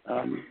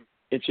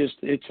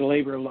it's a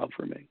labor of love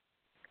for me.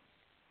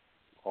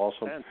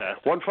 Awesome.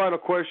 Fantastic. One final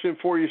question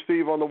for you,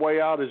 Steve, on the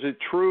way out. Is it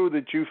true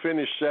that you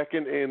finished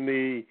second in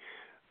the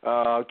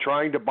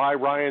trying to buy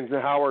Ryan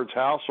Howard's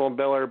house on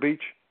Bel Air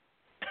Beach?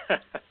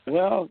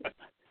 Well,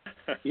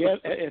 yeah,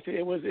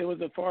 it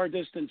was a far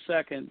distant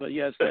second, but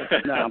yes,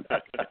 no.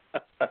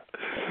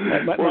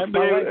 My wife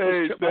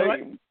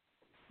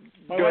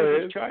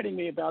was chiding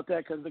me about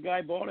that because the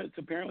guy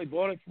apparently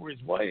bought it for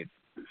his wife.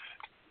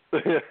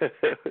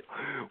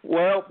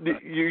 Well,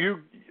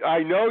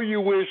 I know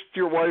you wished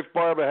your wife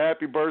Barb a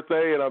happy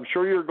birthday, and I'm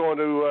sure you're going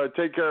to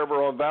take care of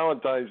her on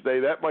Valentine's Day.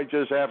 That might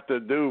just have to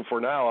do for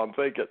now, I'm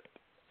thinking.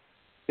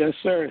 Yes,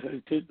 sir.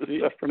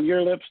 From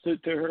your lips to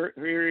her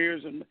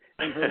ears and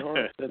her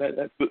heart.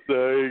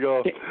 There you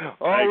go.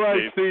 All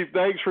right, Steve.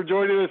 Thanks for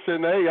joining us.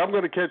 And, hey, I'm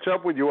going to catch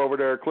up with you over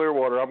there at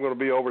Clearwater. I'm going to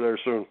be over there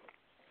soon.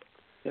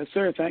 Yes,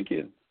 sir. Thank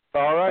you.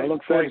 All right. I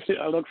look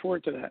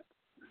forward to that.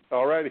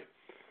 All righty.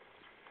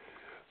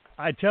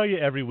 I tell you,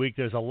 every week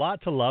there's a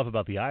lot to love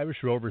about the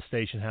Irish Rover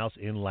Station House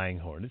in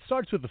Langhorne. It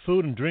starts with the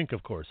food and drink,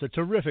 of course, a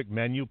terrific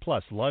menu,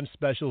 plus lunch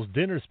specials,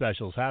 dinner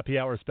specials, happy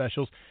hour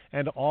specials,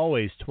 and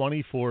always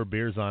 24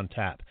 beers on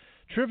tap.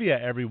 Trivia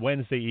every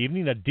Wednesday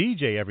evening, a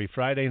DJ every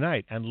Friday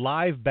night, and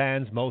live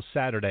bands most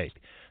Saturdays.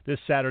 This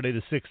Saturday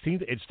the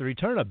 16th, it's the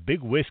return of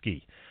Big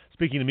Whiskey.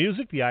 Speaking of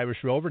music, the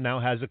Irish Rover now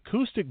has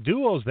acoustic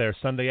duos there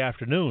Sunday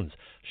afternoons.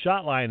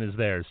 Shotline is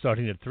there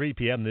starting at 3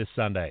 p.m. this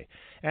Sunday.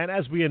 And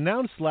as we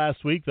announced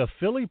last week, the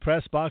Philly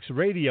Press Box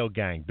Radio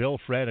Gang, Bill,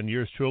 Fred, and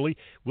yours truly,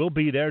 will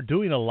be there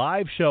doing a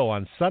live show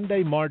on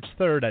Sunday, March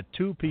 3rd at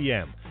 2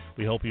 p.m.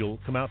 We hope you'll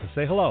come out to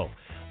say hello.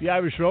 The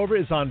Irish Rover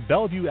is on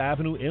Bellevue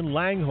Avenue in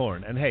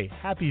Langhorne. And hey,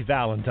 happy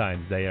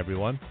Valentine's Day,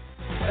 everyone.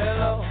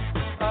 Hello,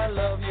 I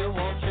love you,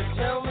 won't you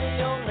tell me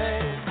your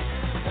name?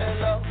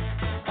 Hello,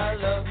 I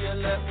love you,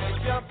 let me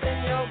jump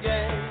in your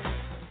game.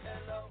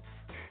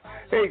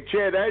 Hey,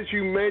 Chet, as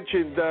you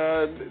mentioned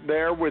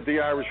there with the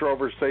Irish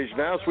Rover Station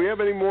House, we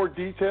have any more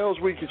details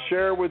we could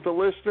share with the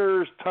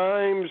listeners,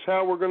 times,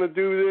 how we're going to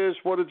do this,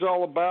 what it's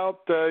all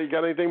about? You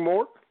got anything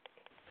more?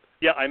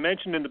 Yeah, I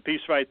mentioned in the piece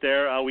right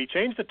there, we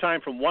changed the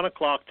time from 1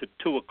 o'clock to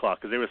 2 o'clock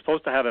because they were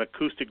supposed to have an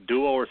acoustic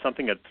duo or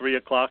something at 3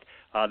 o'clock.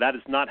 That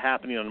is not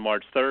happening on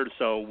March 3rd,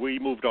 so we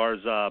moved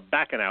ours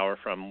back an hour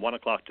from 1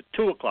 o'clock to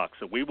 2 o'clock.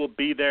 So we will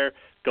be there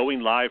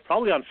going live,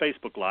 probably on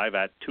Facebook Live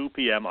at 2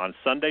 p.m. on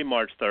Sunday,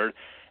 March 3rd.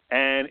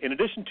 And in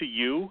addition to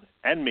you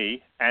and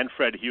me and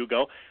Fred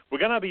Hugo, we're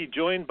going to be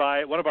joined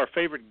by one of our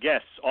favorite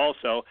guests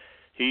also.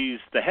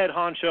 He's the head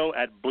honcho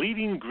at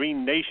Bleeding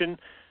Green Nation.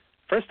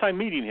 First time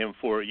meeting him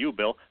for you,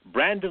 Bill.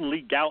 Brandon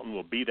Lee Gouton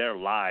will be there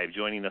live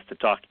joining us to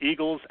talk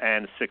Eagles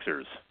and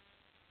Sixers.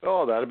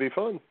 Oh, that'll be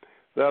fun.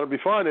 That'll be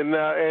fun.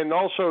 And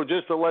also,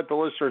 just to let the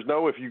listeners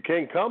know, if you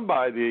can come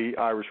by the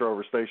Irish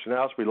Rover Station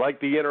House, we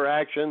like the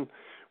interaction.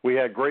 We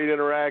had great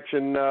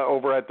interaction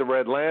over at the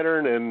Red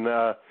Lantern,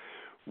 and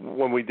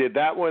when we did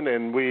that one,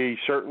 and we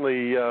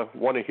certainly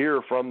want to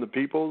hear from the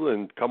people,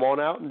 and come on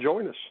out and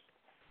join us.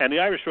 And the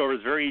Irish Rover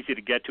is very easy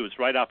to get to. It's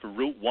right off of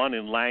Route 1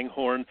 in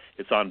Langhorne.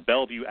 It's on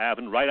Bellevue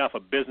Avenue, right off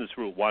of Business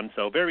Route 1,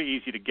 so very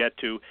easy to get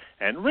to,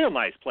 and real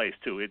nice place,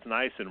 too. It's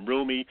nice and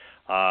roomy,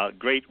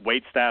 great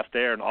wait staff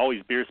there, and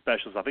always beer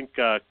specials. I think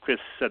Chris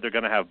said they're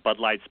going to have Bud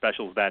Light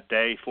specials that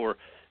day for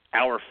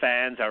our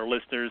fans, our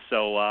listeners,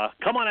 so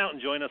come on out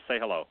and join us. Say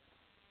hello.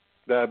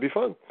 That'd be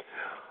fun.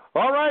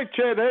 All right,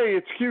 Chet, hey,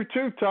 it's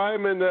Q2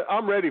 time, and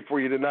I'm ready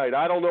for you tonight.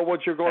 I don't know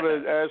what you're going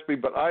to ask me,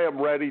 but I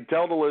am ready.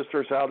 Tell the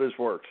listeners how this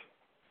works.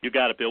 You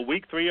got it, Bill.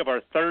 Week 3 of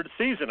our third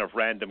season of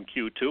Random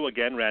Q2.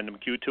 Again, Random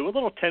Q2, a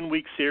little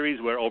 10-week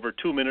series where over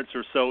 2 minutes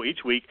or so each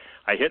week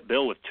I hit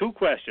Bill with 2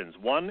 questions.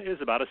 One is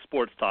about a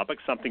sports topic,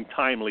 something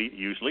timely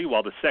usually,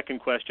 while the second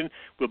question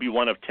will be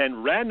one of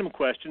 10 random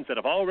questions that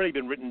have already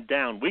been written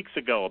down weeks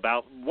ago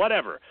about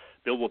whatever.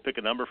 Bill will pick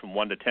a number from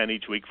 1 to 10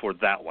 each week for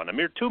that one. A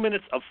mere 2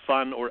 minutes of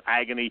fun or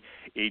agony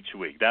each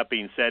week. That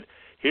being said,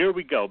 here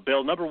we go.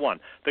 Bill, number 1.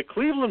 The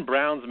Cleveland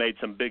Browns made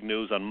some big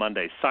news on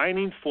Monday,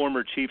 signing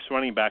former Chiefs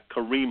running back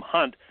Kareem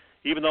Hunt,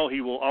 even though he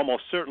will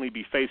almost certainly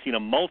be facing a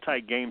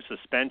multi-game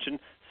suspension,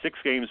 6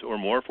 games or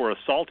more, for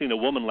assaulting a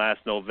woman last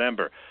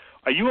November.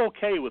 Are you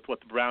okay with what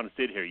the Browns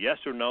did here, yes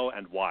or no,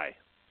 and why?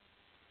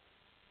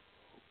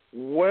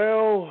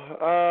 Well,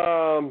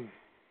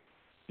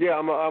 yeah,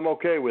 I'm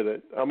okay with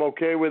it. I'm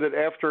okay with it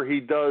after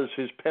he does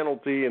his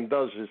penalty and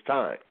does his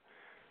time.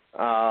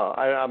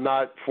 I'm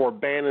not for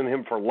banning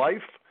him for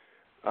life,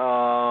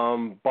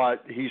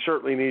 but he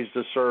certainly needs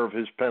to serve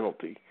his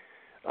penalty.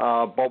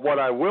 But what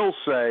I will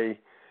say,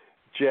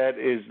 Chet,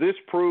 is this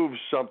proves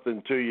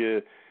something to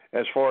you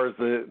as far as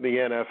the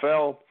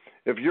NFL.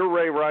 If you're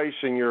Ray Rice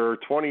and you're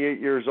 28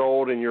 years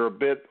old and you're a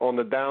bit on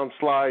the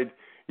downslide,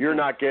 you're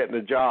not getting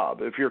a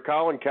job. If you're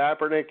Colin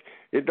Kaepernick,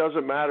 it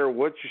doesn't matter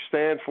what you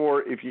stand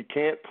for. If you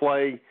can't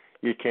play,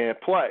 you can't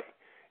play.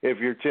 If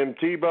you're Tim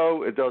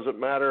Tebow, it doesn't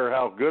matter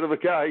how good of a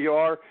guy you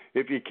are.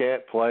 If you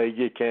can't play,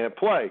 you can't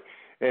play.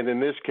 And in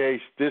this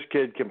case, this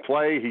kid can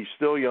play. He's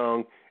still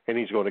young, and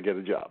he's going to get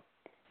a job.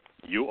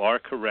 You are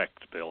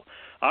correct, Bill.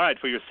 All right,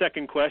 for your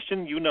second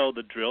question, you know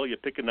the drill. You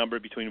pick a number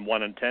between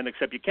 1 and 10,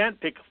 except you can't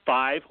pick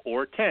 5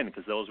 or 10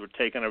 because those were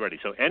taken already.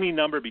 So any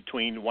number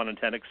between 1 and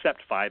 10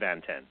 except 5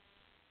 and 10.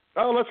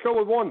 Oh, let's go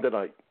with 1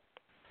 tonight.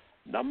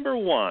 Number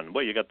 1.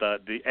 Well, you got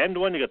the end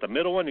one, you got the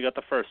middle one, you got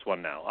the first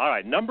one now. All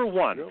right, number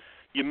 1. Yep.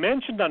 You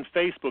mentioned on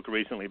Facebook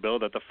recently, Bill,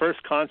 that the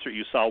first concert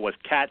you saw was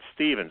Cat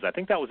Stevens. I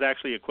think that was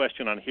actually a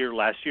question on here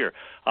last year.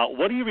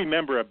 What do you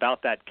remember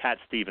about that Cat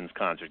Stevens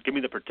concert? Give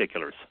me the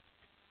particulars.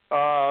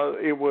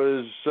 It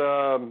was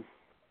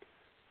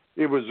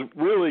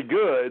really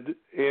good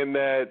in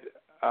that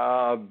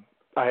I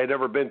had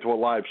never been to a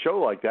live show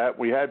like that.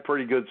 We had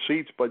pretty good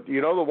seats, but you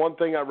know the one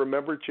thing I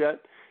remember, Chet,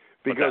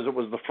 because it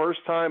was the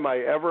first time I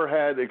ever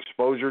had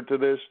exposure to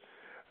this,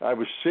 I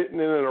was sitting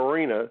in an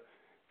arena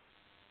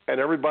and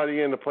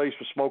everybody in the place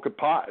was smoking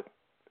pot.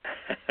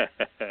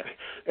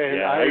 And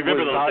yeah, I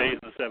remember those days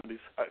in the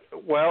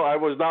 70s. Well, I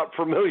was not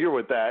familiar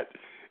with that.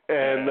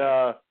 And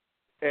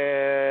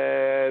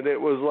and it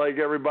was like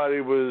everybody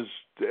was,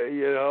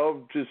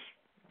 just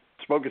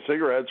smoking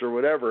cigarettes or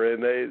whatever,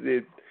 and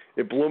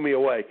it blew me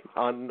away,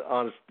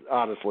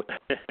 honestly.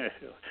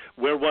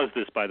 Where was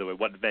this, by the way?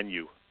 What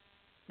venue?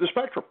 The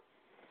Spectrum.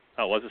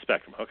 Oh, it was the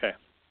Spectrum. Okay.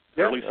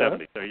 Yeah, early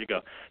 70s. There you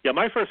go. Yeah,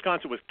 my first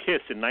concert was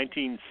Kiss in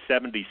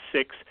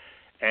 1976,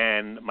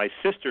 and my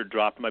sister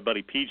dropped my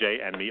buddy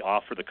PJ and me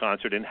off for the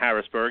concert in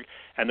Harrisburg,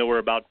 and there were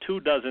about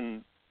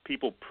 24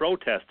 people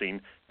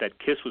protesting that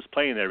Kiss was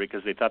playing there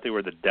because they thought they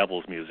were the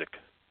devil's music.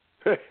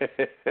 And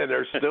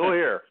they're still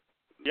here.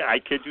 Yeah, I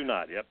kid you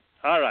not. Yep.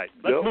 All right,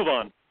 let's move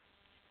on.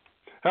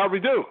 How'd we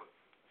do?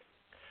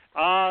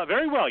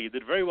 Very well. You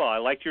did very well. I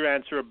liked your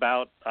answer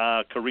about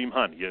Kareem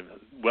Hunt. You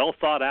well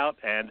thought out,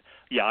 and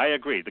yeah, I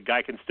agree. The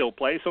guy can still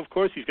play, so of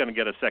course he's going to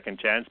get a second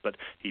chance, but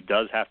he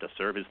does have to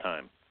serve his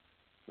time.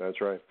 That's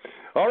right.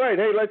 All right,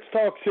 hey, let's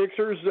talk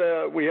Sixers.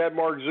 We had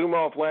Mark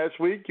Zumoff last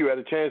week. You had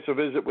a chance to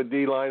visit with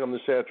Dei Lynam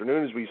this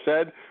afternoon, as we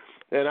said,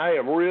 and I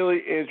am really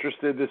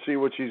interested to see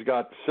what she's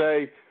got to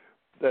say.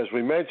 As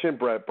we mentioned,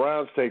 Brett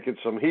Brown's taking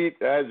some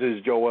heat, as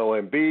is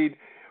Joel Embiid.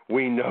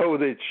 We know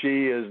that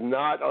she is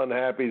not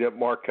unhappy that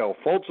Markelle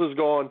Fultz is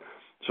gone,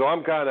 so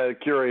I'm kind of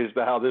curious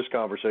to how this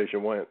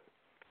conversation went.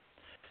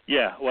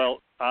 Yeah,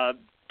 well,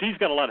 Dee's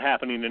got a lot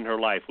happening in her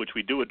life, which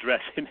we do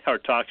address in our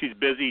talk. She's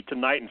busy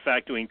tonight, in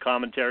fact, doing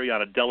commentary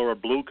on a Delaware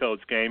Blue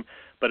Coats game,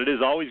 but it is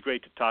always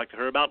great to talk to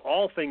her about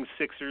all things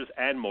Sixers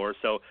and more.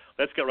 So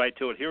let's get right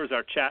to it. Here is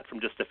our chat from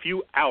just a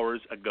few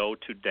hours ago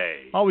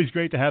today. Always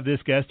great to have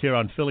this guest here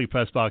on Philly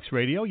Press Box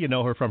Radio. You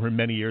know her from her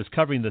many years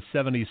covering the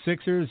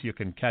 76ers. You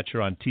can catch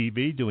her on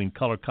TV doing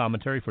color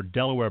commentary for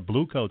Delaware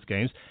Blue Coats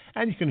games,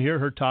 and you can hear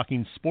her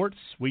talking sports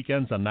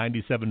weekends on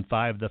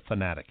 97.5 The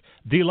Fanatic.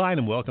 Dei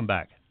Lynam, welcome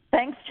back.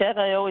 Thanks, Chet.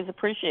 I always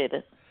appreciate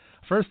it.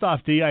 First off,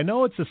 Dee, I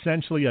know it's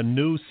essentially a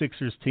new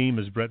Sixers team,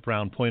 as Brett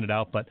Brown pointed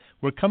out, but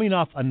we're coming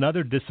off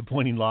another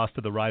disappointing loss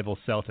to the rival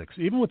Celtics.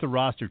 Even with the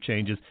roster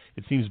changes,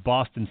 it seems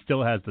Boston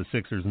still has the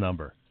Sixers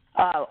number.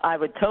 I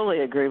would totally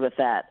agree with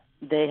that.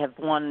 They have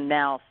won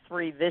now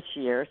 3 this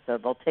year, so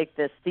they'll take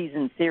this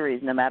season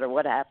series no matter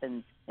what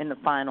happens in the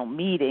final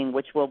meeting,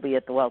 which will be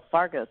at the Wells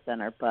Fargo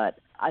Center. But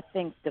I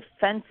think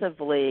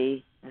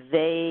defensively,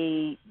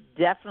 they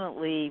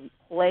definitely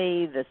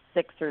play the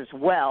Sixers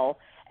well.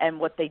 And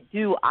what they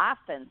do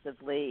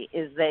offensively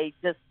is they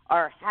just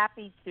are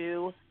happy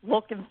to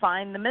look and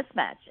find the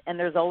mismatch. And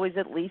there's always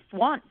at least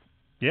one.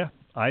 Yeah,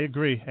 I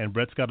agree. And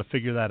Brett's got to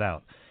figure that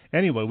out.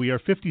 Anyway, we are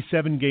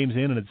 57 games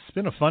in, and it's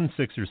been a fun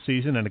Sixers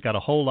season, and it got a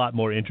whole lot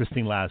more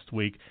interesting last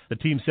week. The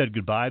team said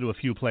goodbye to a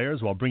few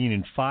players while bringing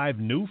in 5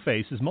 new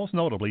faces, most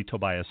notably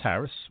Tobias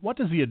Harris. What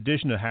does the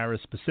addition of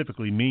Harris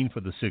specifically mean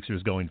for the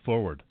Sixers going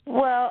forward?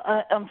 Well,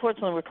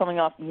 unfortunately, we're coming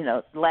off,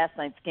 last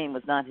night's game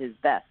was not his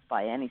best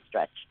by any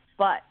stretch.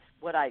 But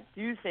what I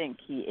do think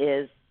he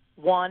is,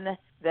 one,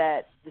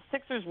 that the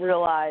Sixers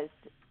realized,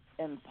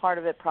 and part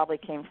of it probably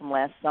came from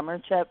last summer,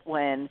 Chet,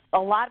 when a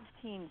lot of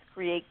teams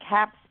create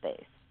cap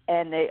space,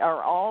 and they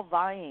are all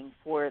vying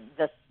for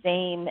the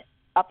same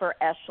upper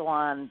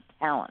echelon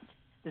talent.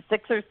 The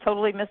Sixers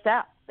totally missed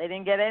out. They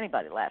didn't get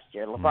anybody last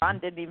year.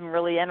 LeBron didn't even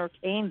really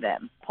entertain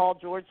them. Paul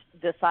George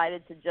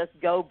decided to just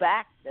go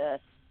back to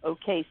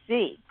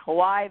OKC.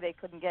 Kawhi, they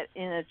couldn't get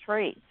in a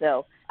trade.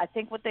 So I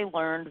think what they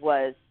learned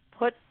was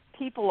put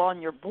people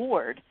on your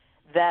board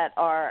that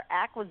are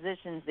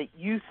acquisitions that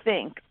you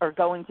think are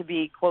going to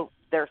be, quote,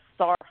 their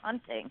star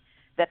hunting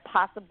that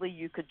possibly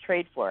you could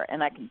trade for.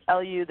 And I can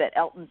tell you that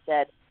Elton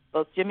said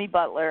both Jimmy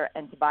Butler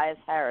and Tobias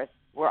Harris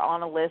were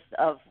on a list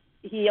of,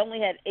 he only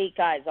had 8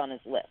 guys on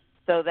his list,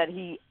 so that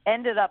he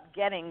ended up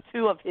getting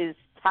 2 of his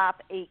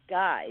top 8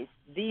 guys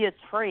via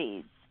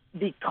trades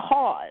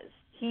because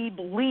he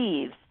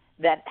believes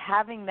that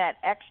having that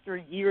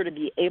extra year to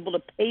be able to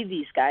pay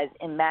these guys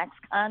in max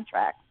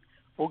contracts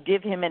will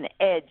give him an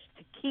edge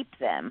to keep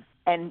them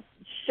and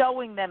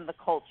showing them the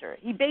culture.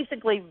 He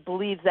basically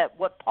believes that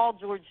what Paul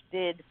George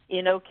did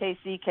in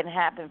OKC can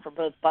happen for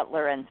both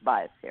Butler and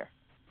Tobias here.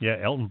 Yeah,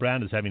 Elton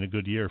Brand is having a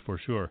good year for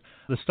sure.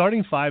 The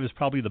starting 5 is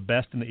probably the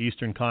best in the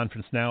Eastern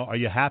Conference now. Are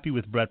you happy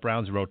with Brett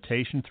Brown's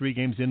rotation 3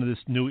 games into this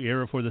new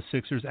era for the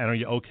Sixers, and are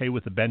you okay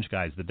with the bench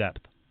guys, the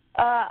depth?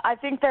 I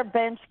think their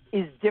bench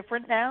is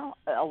different now.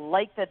 I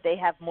like that they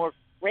have more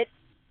grit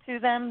to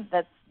them.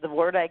 That's the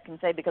word I can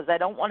say, because I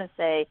don't want to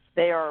say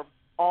they are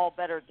all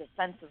better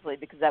defensively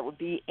because that would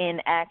be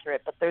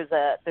inaccurate. But there's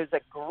a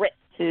grit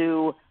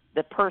to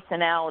the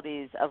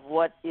personalities of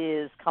what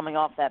is coming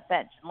off that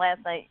bench. And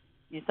last night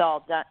you saw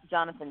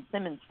Jonathan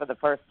Simmons for the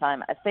first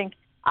time. I think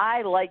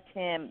I liked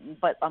him,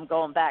 but I'm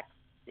going back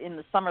in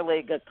the Summer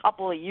League a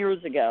couple of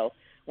years ago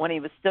when he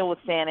was still with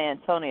San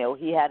Antonio.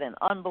 He had an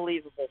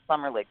unbelievable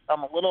Summer League. So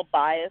I'm a little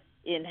biased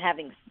in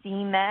having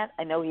seen that.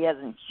 I know he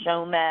hasn't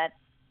shown that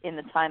in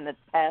the time that's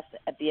passed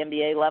at the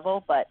NBA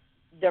level, but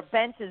their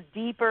bench is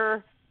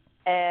deeper,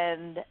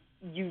 and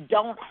you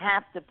don't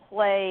have to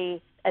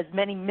play as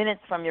many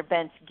minutes from your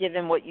bench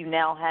given what you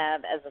now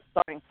have as a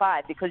starting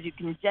 5, because you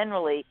can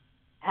generally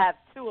have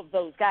 2 of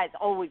those guys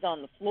always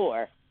on the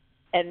floor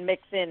and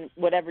mix in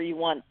whatever you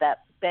want that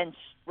bench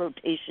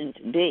rotation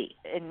to be.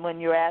 And when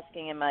you're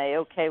asking, am I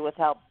okay with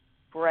how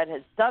Brett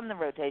has done the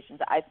rotations,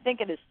 I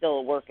think it is still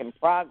a work in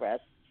progress,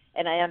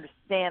 and I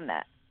understand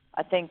that.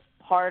 I think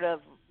part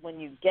of when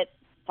you get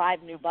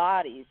 5 new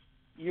bodies,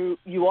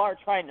 you are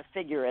trying to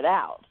figure it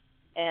out.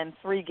 And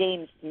 3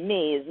 games to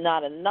me is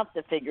not enough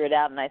to figure it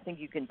out, and I think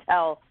you can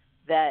tell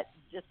that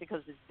just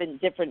because it's been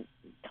different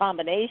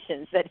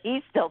combinations that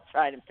he's still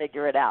trying to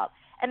figure it out.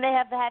 And they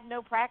have had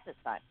no practice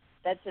time.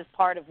 That's just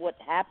part of what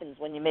happens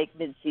when you make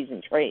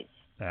mid-season trades.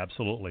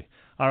 Absolutely.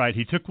 All right,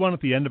 he took one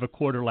at the end of a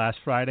quarter last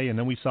Friday, and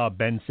then we saw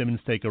Ben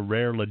Simmons take a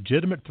rare,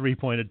 legitimate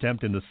 3-point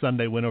attempt in the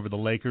Sunday win over the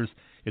Lakers.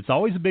 It's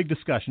always a big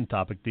discussion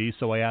topic, Dee,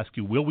 so I ask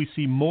you, will we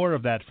see more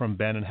of that from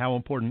Ben, and how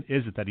important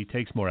is it that he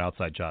takes more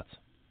outside shots?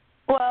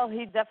 Well,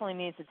 he definitely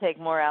needs to take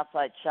more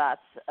outside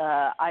shots.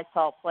 I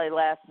saw a play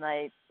last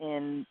night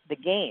in the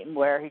game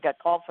where he got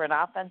called for an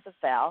offensive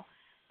foul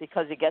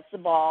because he gets the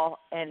ball,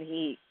 and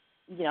he,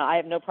 I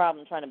have no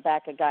problem trying to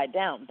back a guy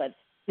down, but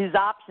his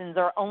options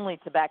are only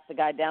to back the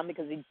guy down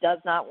because he does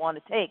not want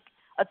to take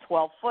a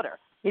 12-footer.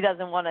 He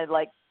doesn't want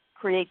to,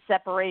 create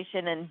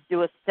separation and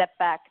do a step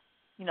back,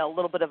 a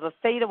little bit of a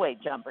fadeaway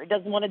jumper. He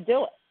doesn't want to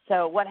do it.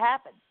 So what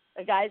happens?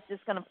 The guy's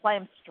just going to play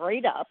him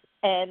straight up,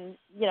 and,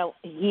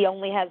 he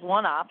only has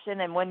one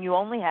option, and when you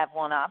only have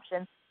one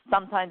option,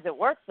 sometimes it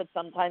works, but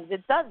sometimes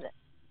it doesn't.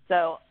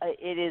 So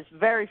it is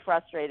very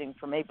frustrating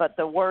for me, but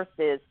the worst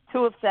is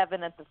 2 of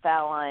 7 at the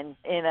foul line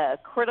in a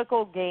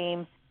critical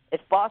game. If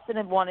Boston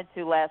had wanted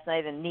to last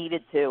night and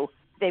needed to,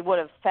 they would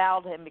have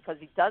fouled him because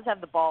he does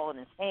have the ball in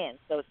his hands,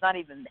 so it's not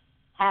even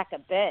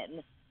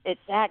hack-a-ben. It's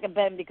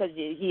hack-a-ben because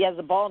he has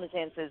the ball in his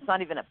hands, so it's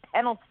not even a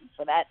penalty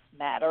for that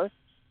matter.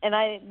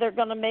 they're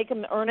going to make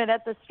him earn it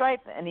at the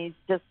stripe, and he's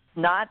just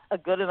not a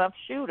good enough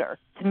shooter.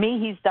 To me,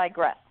 he's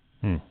digressed.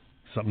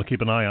 Something to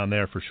keep an eye on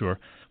there for sure.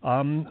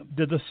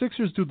 Did the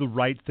Sixers do the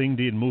right thing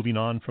in moving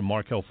on from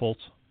Markelle Fultz?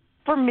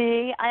 For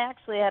me, I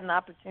actually had an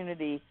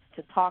opportunity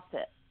to talk to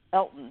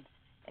Elton,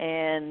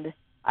 and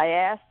I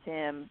asked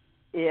him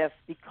if,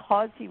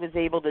 because he was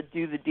able to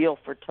do the deal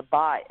for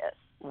Tobias,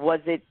 was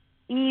it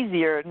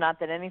easier, not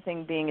that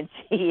anything being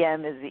a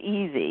GM is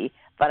easy,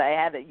 but I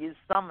had to use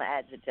some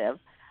adjective,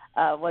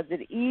 was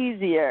it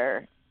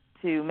easier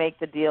to make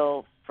the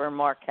deal for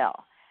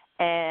Markelle?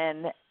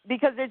 And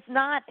because it's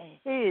not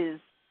his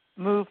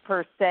move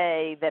per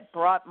se that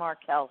brought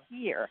Markelle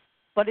here,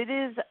 but it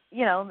is,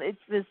 it's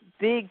this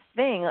big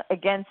thing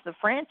against the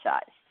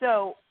franchise.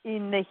 So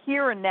in the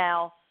here and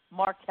now,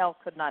 Markelle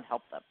could not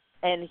help them.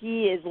 And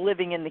he is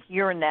living in the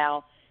here and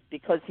now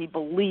because he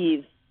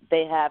believes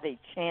they have a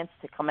chance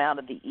to come out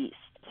of the East.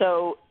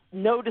 So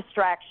no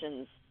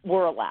distractions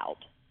were allowed.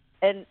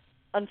 And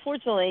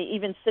unfortunately,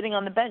 even sitting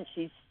on the bench,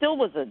 he still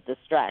was a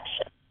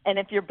distraction. And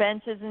if your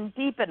bench isn't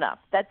deep enough,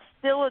 that's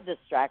still a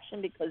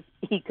distraction because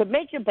he could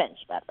make your bench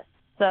better.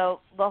 So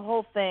the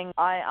whole thing,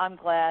 I'm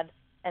glad.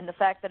 And the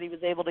fact that he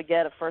was able to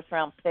get a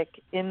first-round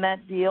pick in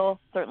that deal,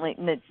 certainly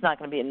it's not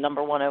going to be a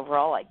number one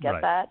overall. I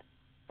get that.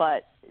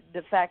 But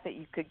the fact that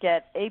you could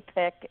get a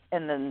pick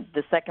and then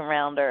the second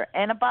rounder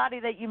and a body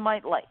that you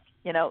might like,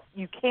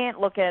 you can't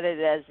look at it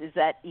as, is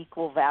that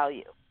equal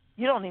value?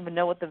 You don't even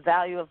know what the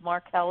value of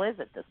Markelle is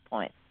at this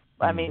point.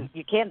 I mean,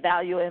 you can't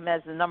value him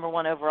as the number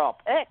one overall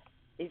pick.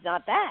 He's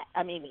not that.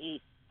 I mean,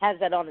 he has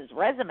that on his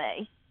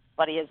resume,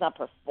 but he has not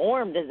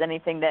performed as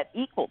anything that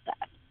equaled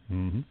that.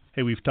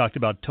 Hey, we've talked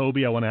about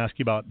Toby. I want to ask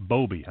you about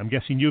Bobby. I'm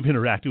guessing you've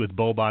interacted with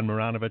Boban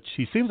Marjanovic.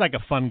 He seems like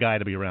a fun guy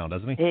to be around,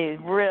 doesn't he? He's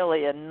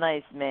really a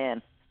nice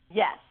man.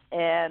 Yes,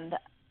 and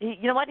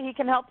you know what? He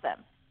can help them.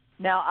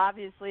 Now,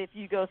 obviously, if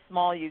you go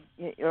small,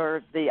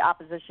 or the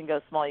opposition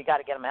goes small, you got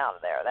to get them out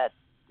of there.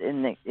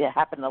 It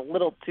happened a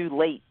little too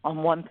late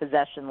on one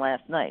possession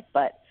last night.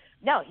 But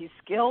no, he's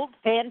skilled,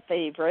 fan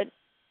favorite.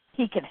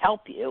 He can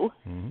help you.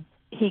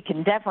 He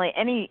can definitely,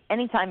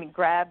 anytime he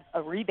grabs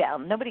a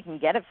rebound, nobody can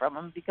get it from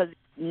him because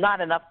not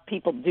enough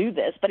people do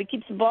this, but he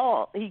keeps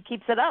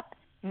it up.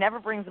 He never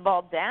brings the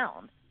ball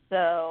down.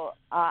 So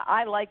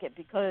I like it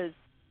because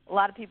a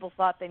lot of people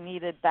thought they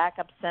needed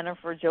backup center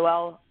for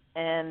Joel,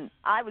 and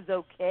I was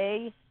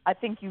okay. I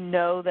think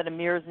that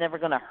Amir's never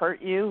going to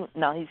hurt you.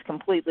 No, he's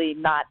completely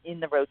not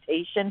in the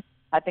rotation.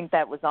 I think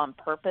that was on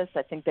purpose.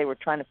 I think they were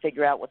trying to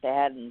figure out what they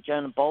had in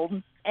Jonah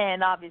Bolden.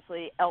 And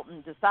obviously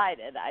Elton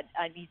decided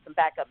I need some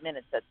backup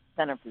minutes at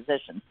center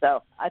position.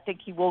 So I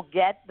think he will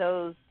get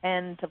those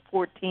 10 to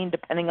 14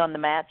 depending on the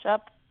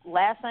matchup.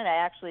 Last night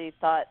I actually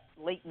thought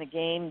late in the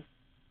game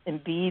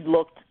Embiid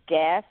looked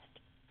gassed.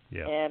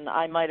 Yeah. And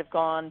I might have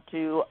gone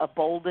to a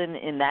Bolden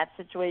in that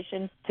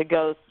situation to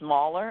go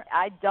smaller.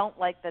 I don't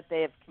like that they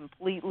have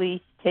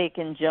completely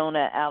taken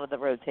Jonah out of the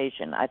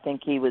rotation. I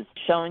think he was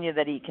showing you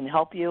that he can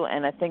help you,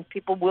 and I think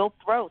people will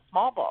throw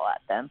small ball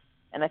at them,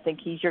 and I think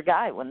he's your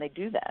guy when they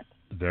do that.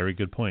 Very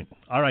good point.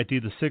 All right, Dee,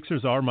 the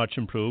Sixers are much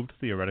improved,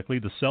 theoretically.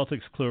 The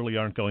Celtics clearly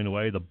aren't going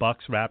away. The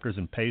Bucks, Raptors,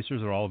 and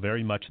Pacers are all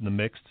very much in the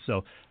mix.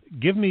 So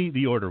give me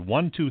the order,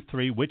 1, 2,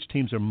 3. Which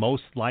teams are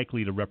most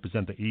likely to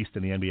represent the East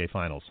in the NBA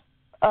Finals?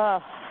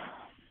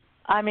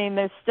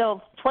 There's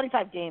still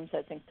 25 games,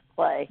 I think, to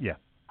play. Yeah.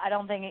 I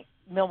don't think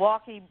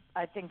Milwaukee,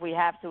 I think we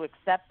have to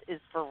accept, is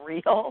for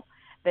real.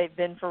 They've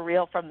been for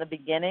real from the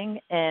beginning,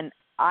 and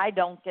I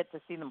don't get to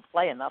see them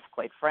play enough,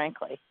 quite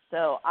frankly.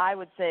 So I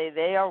would say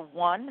they are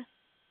 1.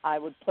 I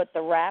would put the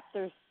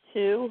Raptors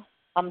 2.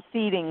 I'm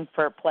seeding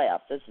for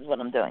playoffs. This is what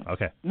I'm doing.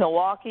 Okay.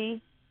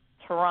 Milwaukee,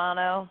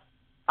 Toronto,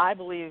 I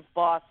believe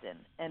Boston,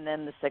 and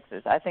then the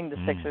Sixers. I think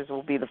the Sixers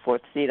will be the 4th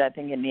seed. I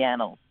think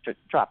Indiana will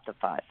drop to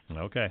 5.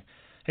 Okay.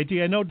 Hey,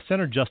 Dee, I know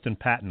center Justin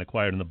Patton,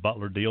 acquired in the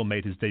Butler deal,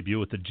 made his debut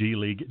with the G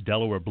League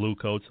Delaware Blue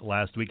Coats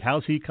last week.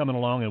 How's he coming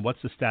along, and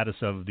what's the status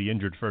of the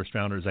injured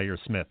first-rounder Zaire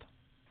Smith?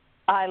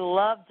 I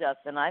love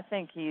Justin. I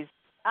say he's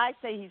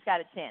got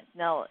a chance.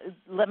 Now,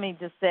 let me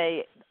just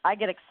say, I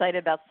get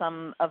excited about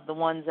some of the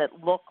ones that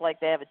look like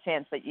they have a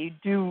chance, but you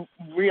do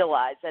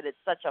realize that it's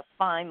such a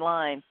fine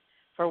line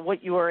for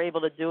what you are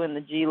able to do in the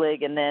G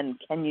League, and then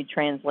can you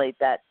translate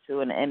that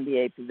to an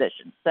NBA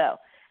position? So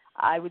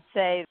I would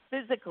say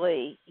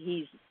physically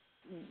he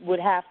would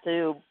have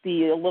to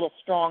be a little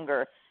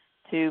stronger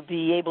to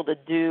be able to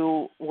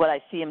do what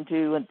I see him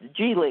do in the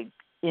G League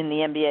in the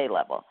NBA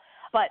level.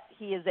 But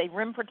he is a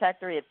rim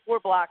protector. He had 4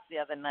 blocks the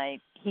other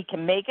night. He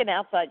can make an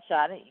outside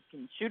shot. He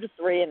can shoot a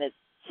 3, and it's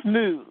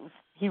smooth.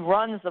 He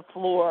runs the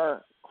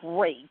floor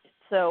great.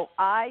 So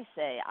I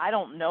say I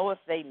don't know if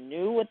they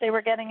knew what they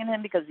were getting in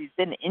him because he's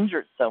been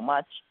injured so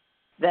much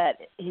that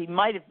he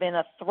might have been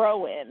a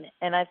throw-in.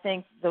 And I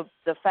think the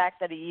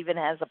fact that he even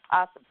has a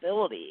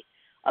possibility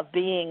of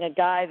being a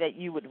guy that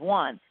you would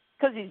want,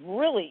 because he's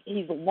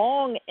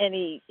long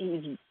and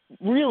he's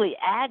really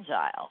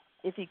agile.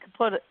 If he could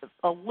put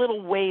a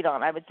little weight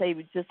on, I would say he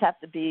would just have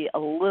to be a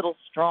little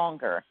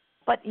stronger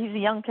But he's a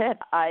young kid.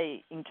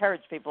 I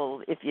encourage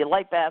people, if you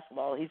like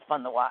basketball, he's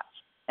fun to watch.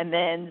 And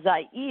then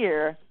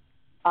Zaire,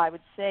 I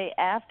would say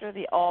after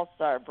the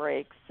All-Star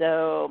break,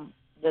 so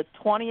the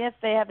 20th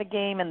they have a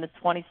game and the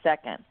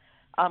 22nd.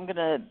 I'm going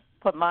to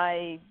put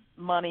my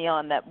money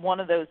on that one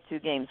of those two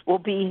games will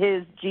be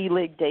his G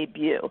League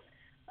debut.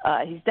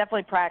 He's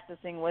definitely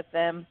practicing with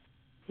them.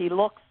 He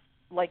looks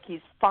like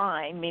he's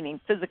fine, meaning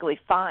physically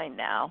fine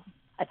now.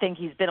 I think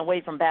he's been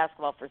away from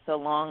basketball for so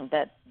long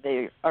that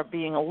they are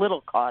being a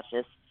little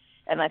cautious.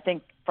 And I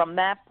think from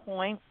that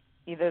point,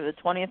 either the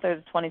 20th or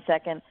the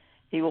 22nd,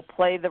 he will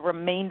play the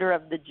remainder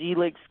of the G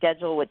League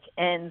schedule, which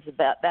ends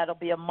that'll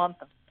be a month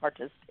of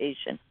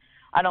participation.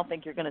 I don't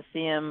think you're going to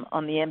see him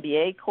on the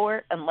NBA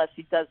court unless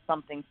he does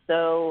something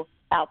so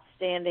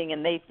outstanding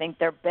and they think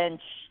their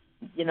bench,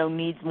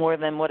 needs more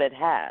than what it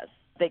has.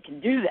 They can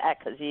do that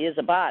because he is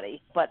a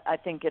body, but I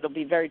think it'll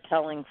be very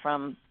telling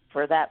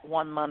for that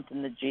 1 month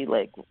in the G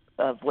League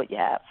of what you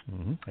have.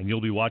 Mm-hmm. And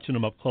you'll be watching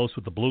them up close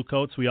with the Blue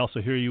Coats. We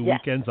also hear you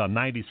weekends on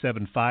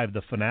 97.5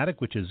 The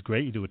Fanatic, which is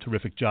great. You do a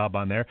terrific job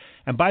on there.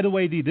 And by the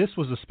way, Dee, this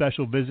was a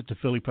special visit to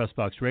Philly Press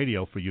Box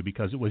Radio for you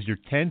because it was your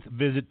 10th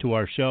visit to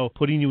our show,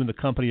 putting you in the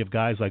company of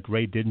guys like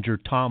Ray Didinger,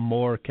 Tom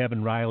Moore,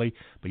 Kevin Riley.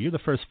 But you're the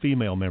first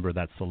female member of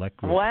that select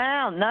group.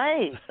 Wow,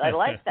 nice. I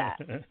like that.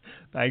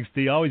 Thanks,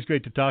 Dee. Always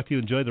great to talk to you.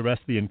 Enjoy the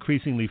rest of the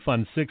increasingly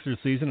fun Sixers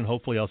season, and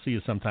hopefully I'll see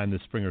you sometime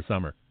this spring or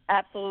summer.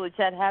 Absolutely,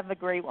 Chet. Have a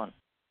great one.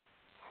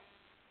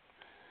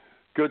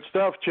 Good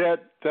stuff,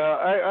 Chet.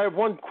 I have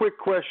one quick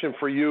question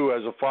for you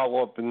as a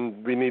follow-up,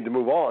 and we need to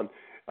move on.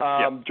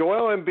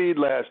 Joel Embiid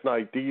last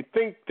night, do you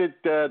think that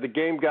the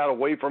game got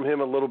away from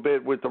him a little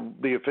bit with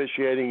the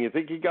officiating? You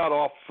think he got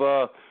off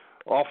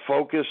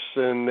focus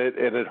and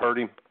it hurt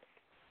him?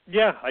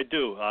 Yeah, I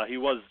do. He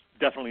was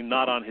definitely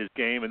not on his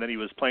game, and then he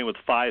was playing with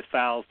 5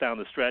 fouls down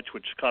the stretch,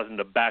 which caused him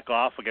to back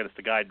off against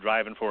the guy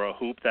driving for a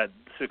hoop that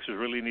Sixers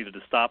really needed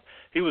to stop.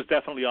 He was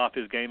definitely off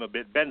his game a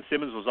bit. Ben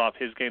Simmons was off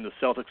his game. The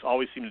Celtics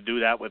always seem to do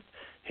that with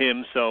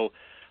him, so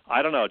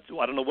I don't know.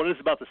 I don't know what it is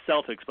about the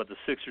Celtics, but the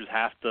Sixers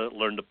have to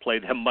learn to play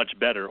them much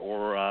better,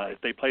 or if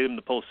they play them in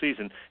the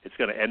postseason, it's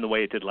going to end the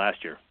way it did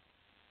last year.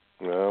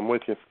 I'm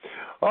with you.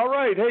 All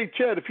right. Hey,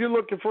 Chet, if you're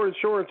looking for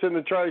insurance in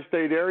the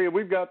tri-state area,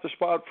 we've got the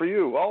spot for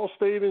you.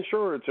 Allstate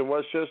Insurance in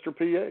Westchester,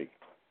 PA.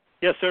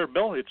 Yes, sir,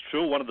 Bill. It's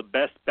true. One of the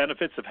best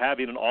benefits of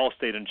having an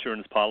Allstate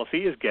insurance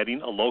policy is getting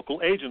a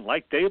local agent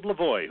like Dave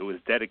Lavoie, who is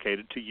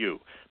dedicated to you.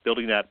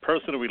 Building that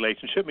personal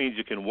relationship means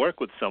you can work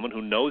with someone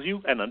who knows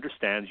you and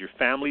understands your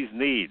family's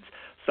needs,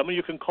 someone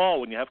you can call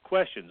when you have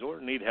questions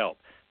or need help.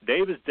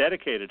 Dave is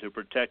dedicated to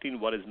protecting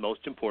what is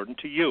most important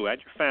to you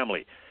and your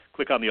family.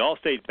 Click on the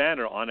Allstate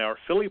banner on our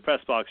Philly Press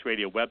Box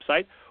Radio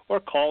website or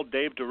call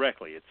Dave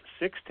directly. It's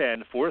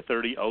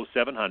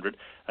 610-430-0700.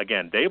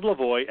 Again, Dave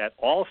Lavoie at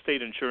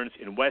Allstate Insurance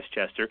in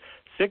Westchester,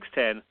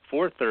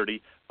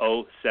 610-430-0700.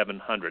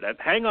 And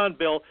hang on,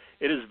 Bill,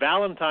 it is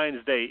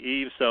Valentine's Day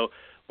Eve, so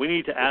we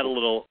need to add a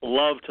little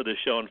love to the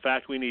show. In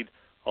fact, we need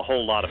a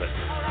whole lot of it.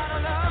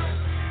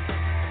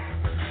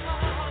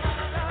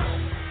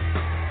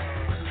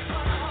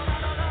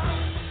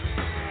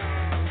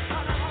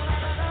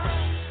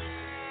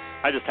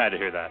 I just had to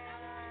hear that.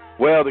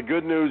 Well, the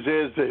good news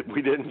is that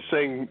we didn't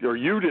sing, or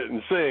you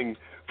didn't sing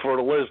for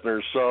the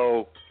listeners,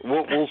 so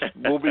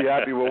we'll be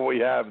happy with what we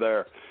have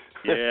there.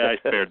 Yeah, I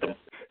spared them.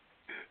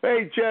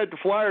 Hey, Chad, the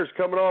Flyers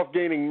coming off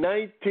gaining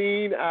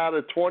 19 out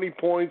of 20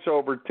 points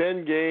over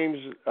 10 games.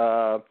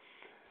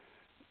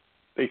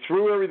 They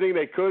threw everything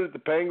they could at the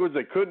Penguins.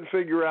 They couldn't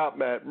figure out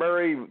Matt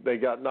Murray. They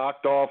got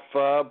knocked off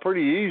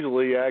pretty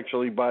easily,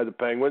 actually, by the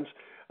Penguins.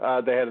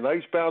 They had a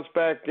nice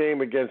bounce-back game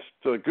against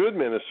a good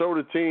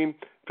Minnesota team.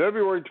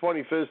 February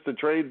 25th, the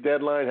trade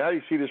deadline. How do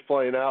you see this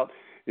playing out?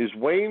 Is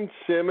Wayne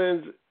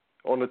Simmons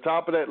on the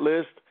top of that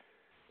list?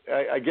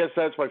 I guess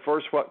that's my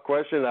first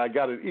question. I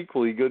got an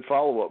equally good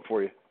follow-up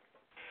for you.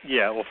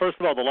 Yeah, well, first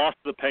of all, the loss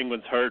to the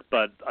Penguins hurt,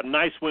 but a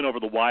nice win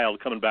over the Wild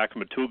coming back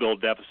from a 2-goal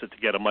deficit to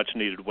get a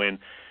much-needed win.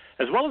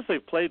 As well as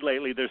they've played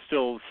lately, they're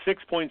still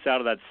 6 points out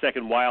of that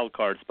second wild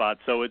card spot,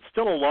 so it's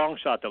still a long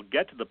shot they'll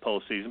get to the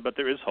postseason, but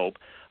there is hope.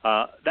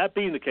 That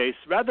being the case,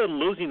 rather than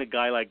losing a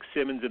guy like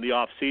Simmons in the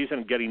offseason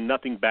and getting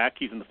nothing back,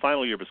 he's in the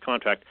final year of his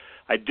contract,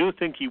 I do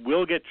think he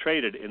will get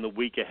traded in the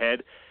week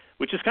ahead,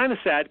 which is kind of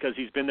sad because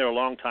he's been there a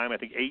long time, I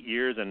think 8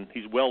 years, and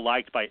he's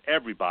well-liked by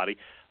everybody.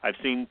 I've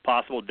seen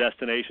possible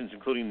destinations,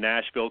 including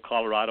Nashville,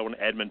 Colorado, and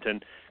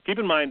Edmonton. Keep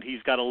in mind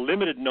he's got a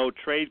limited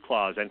no-trade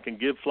clause and can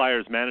give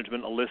Flyers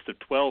management a list of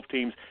 12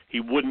 teams he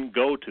wouldn't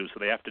go to, so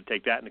they have to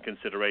take that into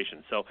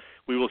consideration. So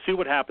we will see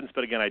what happens,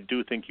 but again, I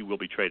do think he will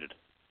be traded.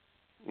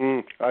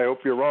 I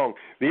hope you're wrong.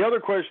 The other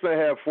question I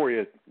have for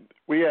you,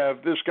 we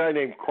have this guy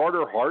named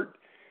Carter Hart,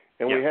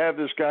 and we have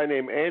this guy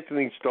named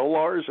Anthony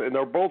Stolarz, and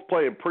they're both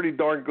playing pretty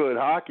darn good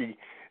hockey.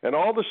 And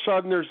all of a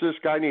sudden, there's this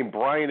guy named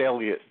Brian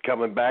Elliott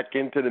coming back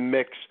into the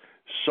mix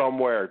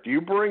somewhere. Do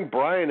you bring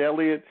Brian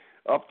Elliott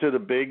up to the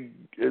big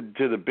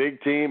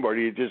team, or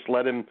do you just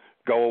let him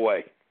go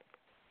away?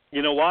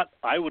 You know what?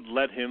 I would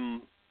let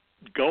him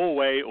go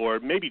away or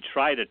maybe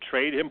try to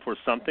trade him for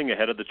something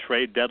ahead of the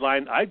trade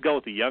deadline, I'd go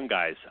with the young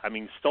guys. I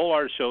mean,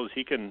 Stolar shows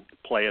he can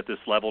play at this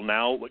level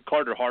now.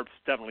 Carter Harp's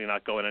definitely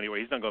not going anywhere.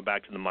 He's not going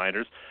back to the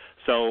minors.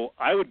 So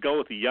I would go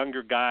with the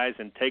younger guys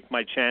and take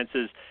my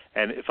chances.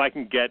 And if I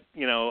can get,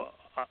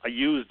 a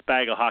used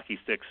bag of hockey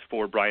sticks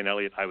for Brian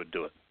Elliott, I would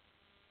do it.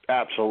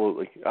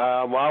 Absolutely.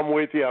 I'm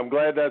with you. I'm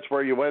glad that's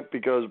where you went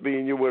because me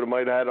and you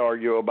might have had to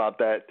argue about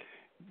that.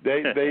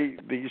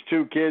 These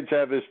two kids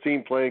have this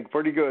team playing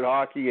pretty good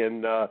hockey,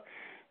 and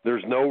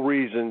there's no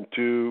reason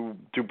to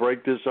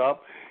break this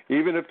up.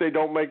 Even if they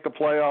don't make the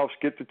playoffs,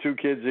 get the two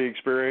kids the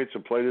experience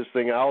and play this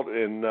thing out,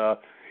 and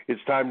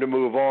it's time to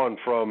move on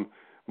from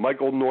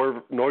Michael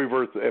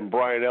Neuwirth and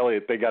Brian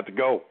Elliott. They got to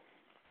go.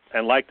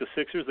 And like the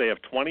Sixers, they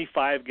have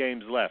 25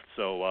 games left,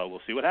 so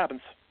we'll see what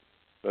happens.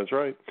 That's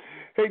right.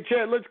 Hey,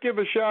 Chet, let's give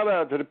a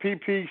shout-out to the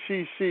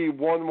PPCC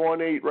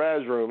 118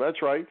 Raz Room.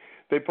 That's right.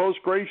 They post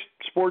great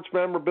sports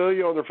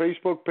memorabilia on their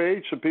Facebook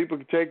page so people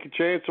can take a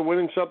chance of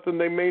winning something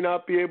they may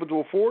not be able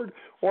to afford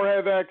or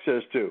have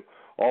access to.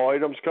 All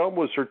items come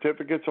with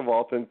certificates of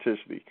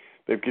authenticity.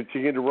 They've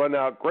continued to run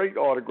out great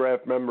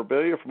autographed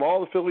memorabilia from all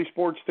the Philly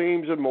sports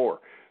teams and more.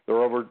 There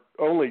are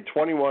only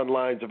 21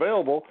 lines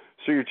available,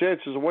 so your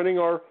chances of winning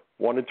are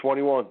 1 in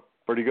 21.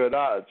 Pretty good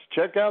odds.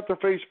 Check out their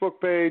Facebook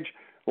page.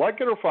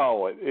 Like it or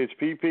follow it. It's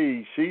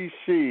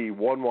PPCC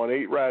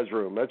 118 Raz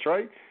Room. That's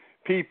right.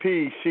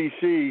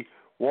 PPCC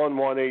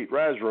 118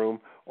 Raz Room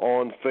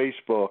on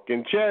Facebook.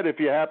 And, Chad, if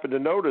you happen to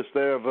notice,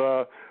 they have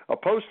a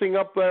posting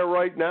up there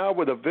right now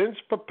with a Vince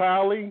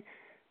Papale,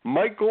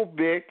 Michael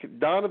Vick,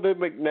 Donovan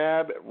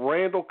McNabb,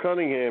 Randall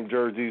Cunningham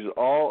jerseys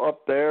all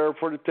up there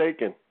for the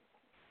taking.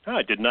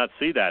 I did not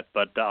see that,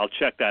 but I'll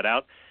check that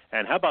out.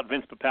 And how about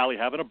Vince Papale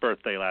having a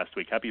birthday last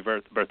week? Happy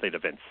birthday to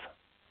Vince.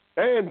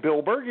 And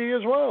Bill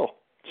Berge as well.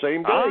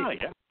 Same day.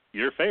 Yeah.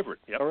 Your favorite.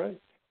 Yep. All right.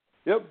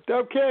 Yep.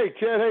 Okay,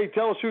 Chad, hey,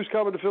 tell us who's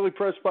coming to Philly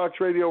Press Box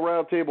Radio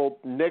Roundtable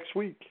next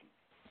week.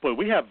 Boy,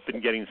 we have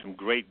been getting some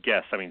great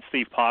guests. I mean,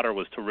 Steve Potter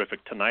was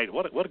terrific tonight.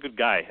 What a good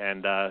guy,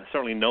 and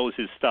certainly knows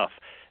his stuff.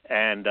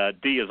 And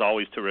Dee is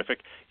always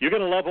terrific. You're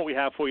going to love what we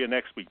have for you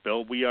next week,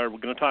 Bill. We're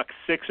going to talk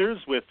Sixers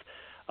with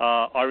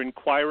our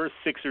Inquirer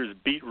Sixers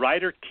beat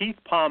writer. Keith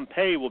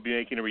Pompey will be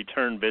making a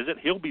return visit.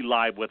 He'll be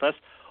live with us.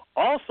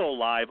 Also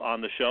live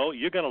on the show,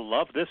 you're going to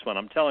love this one.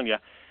 I'm telling you,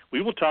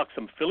 we will talk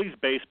some Phillies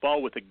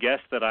baseball with a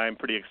guest that I'm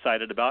pretty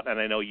excited about, and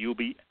I know you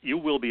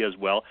will be as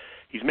well.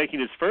 He's making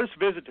his first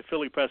visit to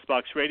Philly Press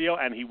Box Radio,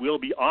 and he will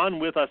be on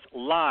with us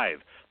live.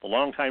 The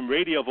longtime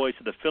radio voice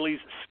of the Phillies,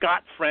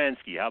 Scott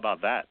Fransky. How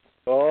about that?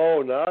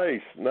 Oh,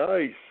 nice.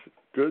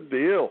 Good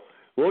deal.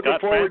 Looking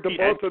forward to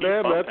both of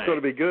them. That's going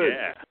to be good.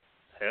 Yeah.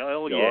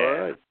 Hell yeah.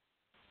 All right.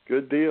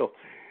 Good deal.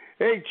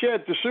 Hey,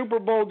 Chet, the Super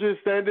Bowl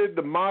just ended.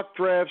 The mock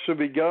drafts have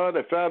begun.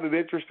 I found it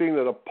interesting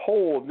that a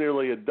poll of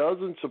nearly a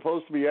dozen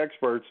supposed-to-be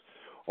experts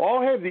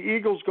all have the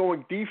Eagles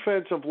going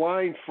defensive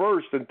line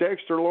first and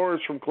Dexter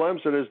Lawrence from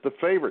Clemson as the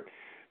favorite.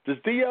 Does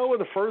D.L. in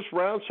the first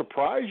round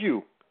surprise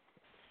you?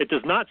 It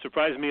does not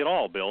surprise me at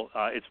all, Bill.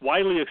 It's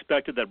widely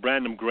expected that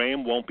Brandon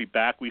Graham won't be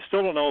back. We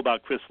still don't know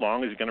about Chris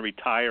Long. Is he going to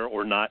retire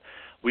or not?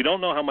 We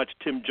don't know how much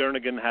Tim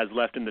Jernigan has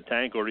left in the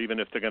tank or even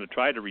if they're going to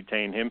try to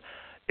retain him.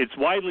 It's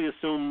widely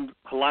assumed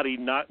Halati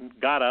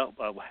Ngata,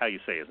 how you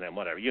say his name,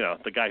 whatever,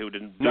 the guy who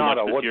didn't do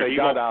Nada, much this what year. They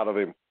got out of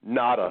him.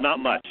 Nada. Not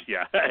much,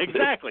 yeah.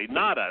 Exactly,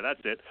 nada, that's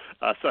it.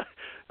 So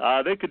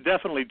they could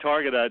definitely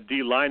target a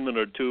D lineman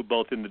or two,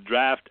 both in the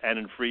draft and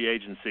in free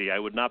agency. I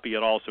would not be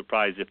at all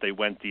surprised if they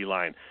went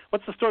D-line.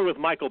 What's the story with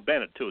Michael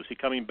Bennett, too? Is he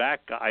coming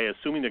back?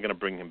 Assuming they're going to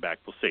bring him back.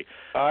 We'll see.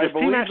 I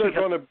believe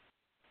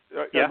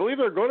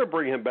they're going to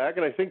bring him back,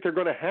 and I think they're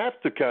going to have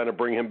to kind of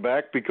bring him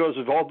back because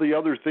of all the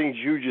other things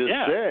you just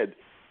said.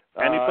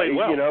 And he played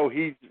well.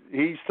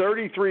 He's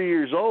 33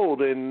 years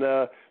old, and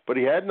but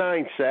he had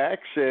 9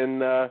 sacks,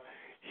 and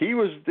he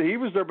was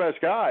their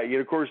best guy.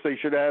 Of course, they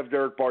should have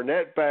Derek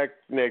Barnett back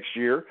next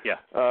year,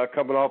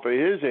 coming off of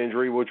his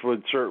injury, which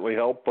would certainly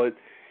help. But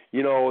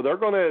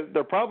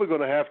they're probably going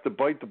to have to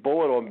bite the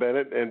bullet on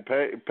Bennett and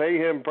pay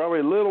him probably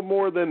a little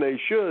more than they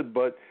should.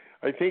 But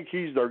I think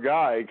he's their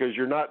guy because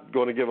you're not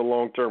going to give a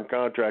long-term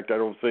contract, I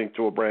don't think,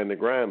 to a Brandon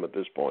Graham at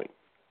this point.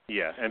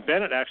 Yeah, and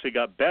Bennett actually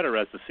got better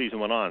as the season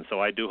went on, so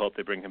I do hope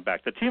they bring him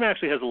back. The team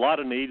actually has a lot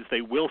of needs.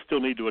 They will still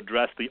need to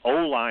address the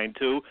O-line,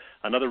 too.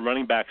 Another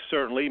running back,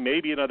 certainly.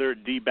 Maybe another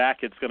D-back.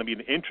 It's going to be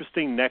an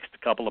interesting next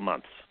couple of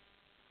months.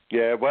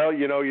 Yeah, well,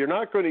 you're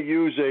not going to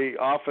use a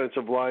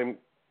offensive line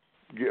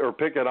or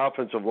pick an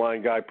offensive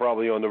line guy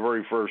probably on the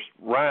very first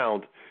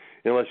round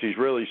unless he's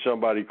really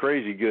somebody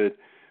crazy good.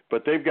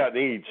 But they've got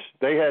needs.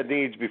 They had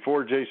needs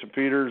before Jason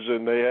Peters,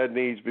 and they had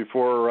needs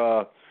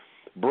before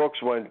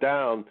Brooks went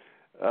down.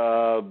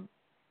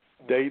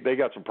 They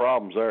got some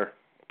problems there.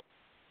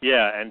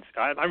 Yeah, and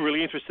I'm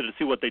really interested to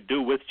see what they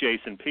do with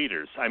Jason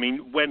Peters. I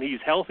mean, when he's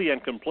healthy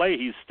and can play,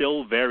 he's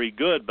still very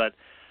good. But,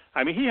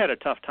 I mean, he had a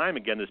tough time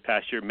again this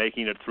past year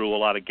making it through a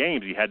lot of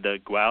games. He had to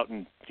go out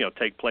and,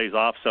 take plays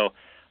off. So,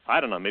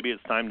 I don't know, maybe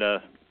it's time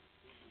to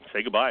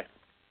say goodbye.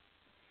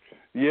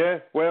 Yeah,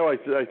 well, I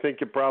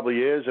think it probably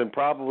is, and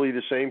probably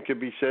the same could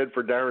be said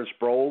for Darren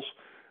Sproles.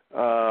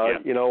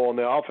 You know, on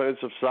the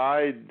offensive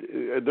side,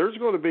 there's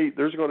going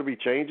to be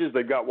changes.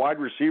 They've got wide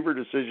receiver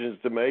decisions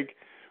to make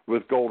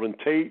with Golden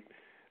Tate.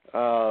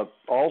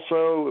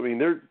 Also, I mean,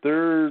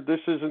 this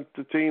isn't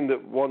the team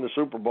that won the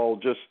Super Bowl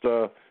just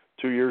 2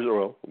 years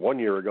or 1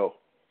 year ago.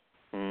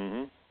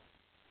 Mm-hmm.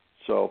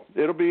 So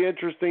it'll be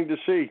interesting to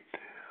see.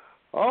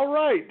 All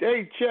right,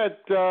 hey Chet.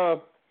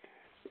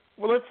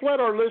 Well, let's let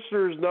our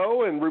listeners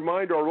know and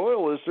remind our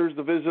loyal listeners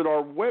to visit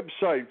our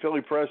website,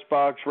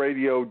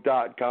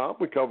 PhillyPressBoxRadio.com.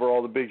 We cover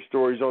all the big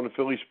stories on the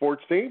Philly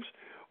sports teams.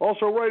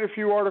 Also, write a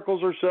few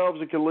articles ourselves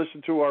and can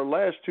listen to our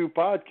last 2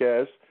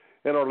 podcasts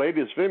and our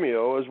latest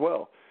Vimeo as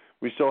well.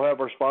 We still have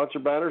our sponsor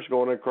banners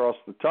going across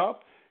the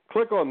top.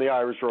 Click on the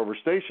Irish Rover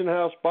Station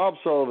House, Bob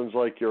Sullivan's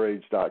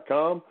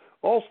LikeYourAge.com.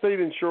 Allstate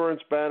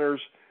Insurance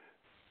banners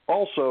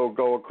also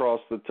go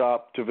across the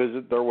top to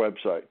visit their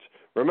websites.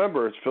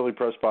 Remember, it's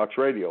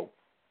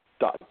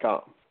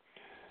PhillyPressBoxRadio.com.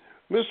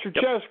 Mr.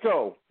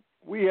 Chesko,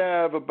 we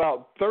have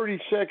about 30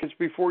 seconds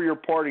before your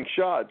parting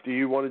shot. Do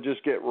you want to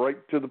just get right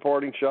to the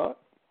parting shot?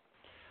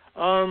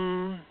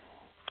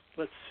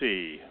 Let's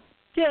see.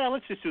 Yeah,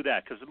 let's just do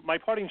that, because my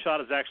parting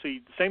shot is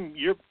actually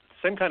the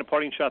same kind of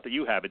parting shot that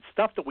you have. It's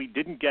stuff that we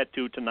didn't get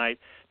to tonight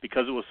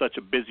because it was such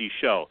a busy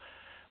show.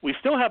 We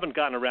still haven't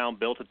gotten around,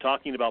 Bill, to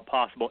talking about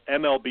possible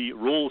MLB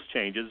rules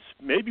changes.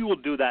 Maybe we'll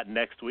do that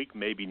next week,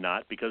 maybe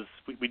not, because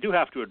we do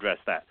have to address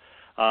that.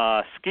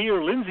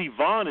 Skier Lindsey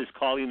Vonn is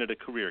calling it a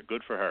career.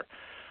 Good for her.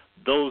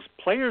 Those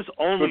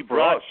players-only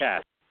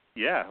broadcasts.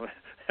 Yeah,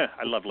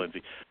 I love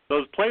Lindsey.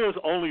 Those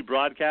players-only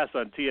broadcasts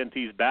on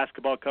TNT's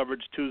basketball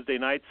coverage Tuesday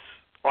nights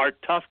are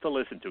tough to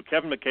listen to.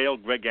 Kevin McHale,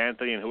 Greg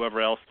Anthony, and whoever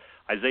else,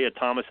 Isaiah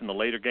Thomas in the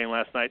later game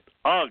last night.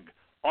 Ugh,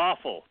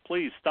 awful.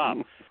 Please stop.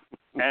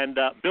 And,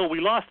 Bill, we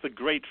lost the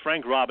great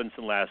Frank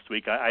Robinson last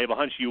week. I have a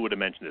hunch you would have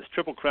mentioned this.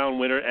 Triple Crown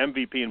winner,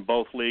 MVP in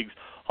both leagues,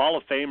 Hall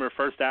of Famer,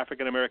 first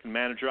African-American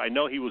manager. I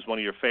know he was one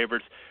of your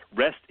favorites.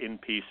 Rest in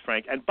peace,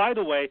 Frank. And, by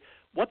the way,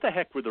 what the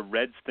heck were the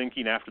Reds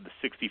thinking after the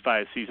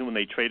 65 season when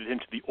they traded him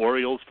to the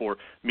Orioles for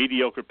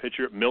mediocre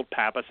pitcher Milt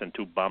Pappas and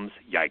 2 bums?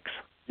 Yikes.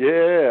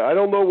 Yeah, I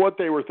don't know what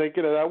they were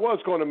thinking. And I was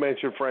going to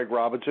mention Frank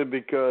Robinson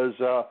because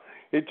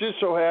it just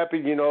so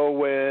happened, you know,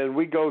 when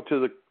we go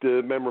to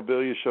the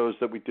memorabilia shows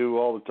that we do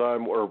all the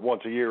time, or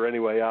once a year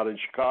anyway, out in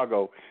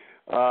Chicago,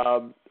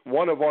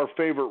 one of our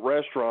favorite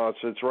restaurants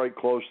that's right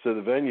close to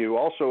the venue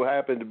also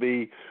happened to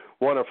be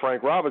one of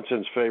Frank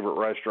Robinson's favorite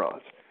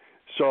restaurants.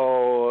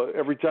 So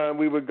every time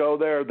we would go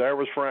there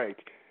was Frank.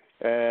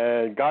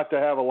 And got to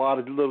have a lot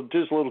of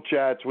little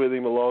chats with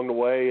him along the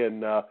way,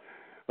 and a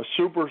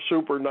super,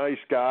 super nice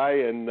guy.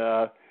 And,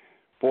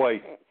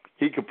 boy,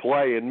 he could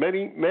play. And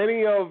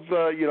many of,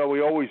 you know,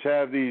 we always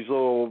have these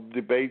little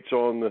debates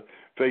on the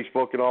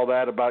Facebook and all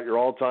that about your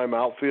all-time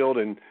outfield.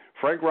 And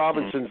Frank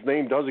Robinson's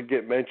name doesn't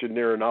get mentioned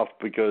near enough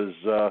because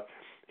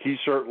he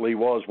certainly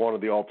was one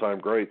of the all-time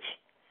greats.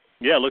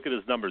 Yeah, look at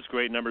his numbers.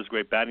 Great numbers,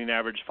 great batting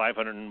average,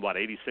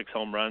 586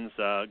 home runs.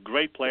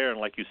 Great player, and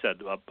like you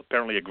said,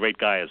 apparently a great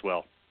guy as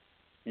well.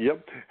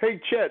 Yep. Hey,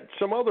 Chet,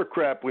 some other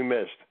crap we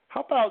missed.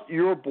 How about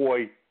your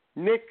boy,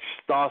 Nick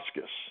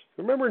Stauskas?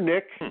 Remember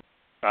Nick?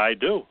 I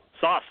do.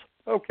 Sauce.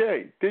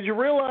 Okay. Did you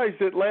realize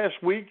that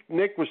last week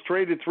Nick was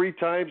traded 3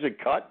 times and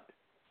cut?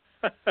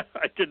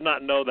 I did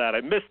not know that. I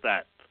missed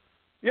that.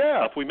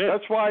 Yeah. Stuff we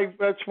missed.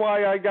 That's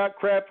why I got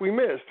crap we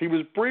missed. He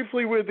was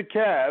briefly with the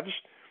Cavs,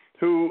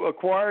 who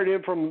acquired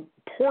him from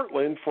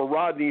Portland for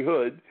Rodney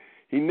Hood.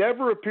 He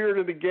never appeared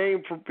in the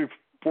game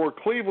before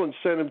Cleveland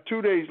sent him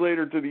 2 days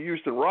later to the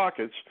Houston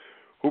Rockets,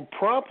 who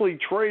promptly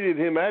traded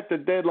him at the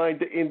deadline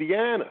to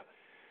Indiana.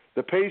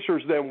 The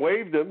Pacers then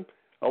waived him,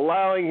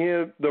 allowing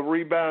him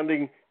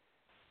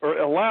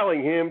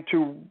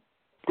to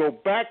go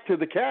back to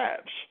the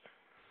Cavs.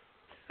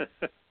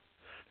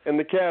 And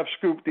the Cavs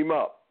scooped him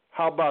up.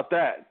 How about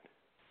that?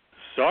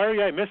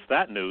 Sorry I missed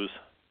that news.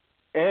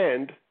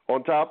 And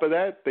on top of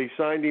that, they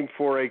signed him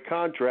for a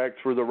contract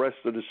for the rest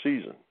of the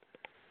season.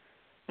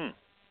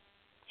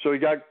 So he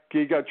got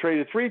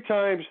traded 3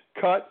 times,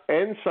 cut,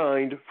 and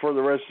signed for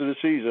the rest of the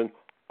season,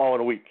 all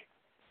in a week.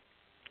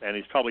 And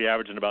he's probably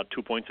averaging about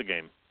 2 points a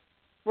game.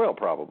 Well,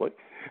 probably.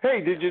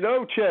 Hey, did you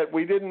know, Chet,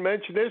 we didn't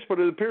mention this, but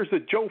it appears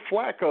that Joe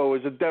Flacco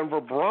is a Denver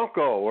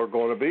Bronco, or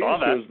going to be,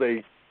 because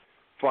they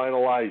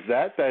finalized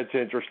that. That's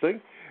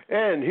interesting.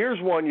 And here's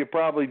one you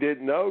probably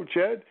didn't know,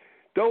 Chet.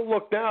 Don't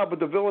look now, but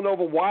the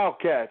Villanova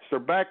Wildcats, they're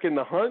back in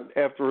the hunt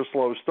after a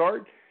slow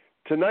start.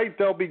 Tonight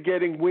they'll be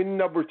getting win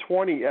number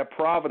 20 at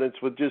Providence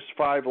with just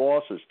 5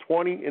 losses,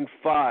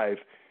 20-5.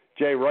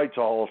 Jay Wright's a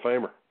Hall of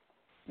Famer.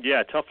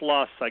 Yeah, tough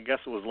loss. I guess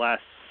it was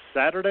last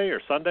Saturday or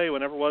Sunday,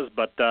 whenever it was.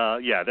 But,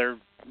 yeah, they're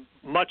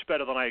much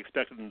better than I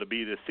expected them to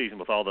be this season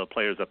with all the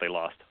players that they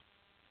lost.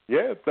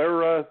 Yeah,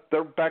 they're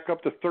back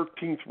up to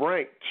 13th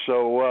ranked.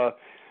 So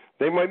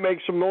they might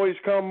make some noise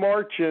come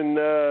March, and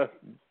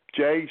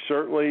Jay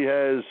certainly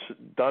has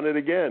done it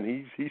again.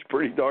 He's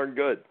pretty darn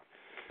good.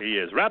 He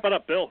is. Wrap it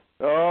up, Bill.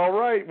 All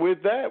right.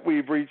 With that,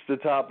 we've reached the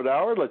top of the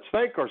hour. Let's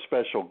thank our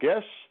special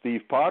guests,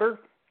 Steve Potter,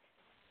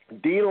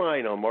 Dei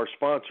Lynam, our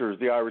sponsors,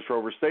 the Irish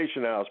Rover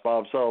Station House,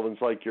 Bob Sullivan's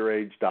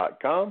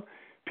LikeYourAge.com,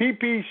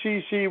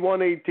 PPCC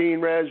 118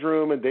 Raz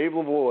Room, and Dave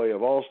Lavoie of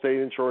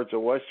Allstate Insurance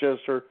in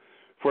Westchester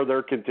for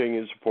their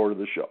continued support of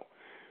the show.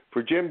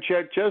 For Jim,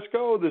 Chet,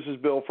 Chesko, this is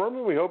Bill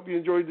Furman. We hope you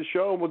enjoyed the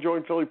show, and we'll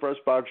join Philly Press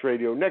Box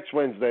Radio next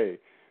Wednesday,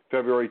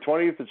 February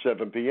 20th at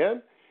 7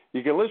 p.m.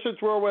 You can listen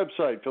to our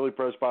website,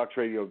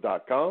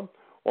 PhillyPressBoxRadio.com,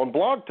 on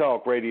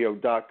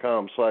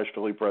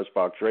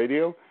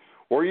blogtalkradio.com/PhillyPressBoxRadio,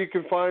 or you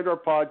can find our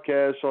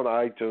podcasts on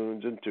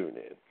iTunes and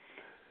TuneIn.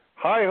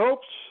 High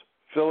hopes,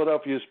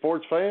 Philadelphia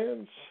sports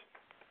fans.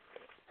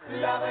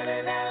 Loving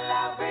it and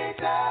loving it,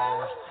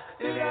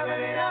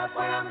 living it up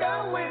when I'm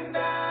going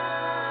down.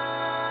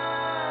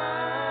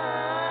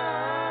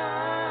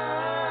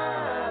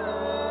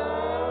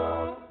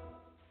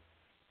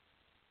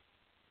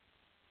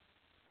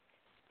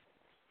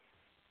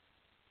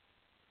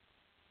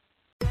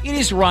 It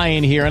is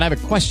Ryan here, and I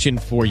have a question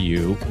for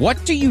you.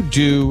 What do you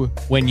do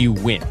when you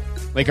win?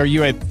 Like, are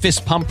you a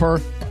fist pumper,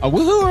 a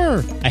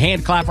woohooer, a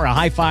hand clapper, a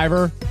high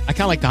fiver? I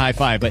kind of like the high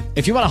five, but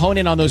if you want to hone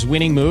in on those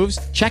winning moves,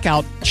 check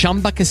out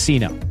Chumba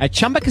Casino. At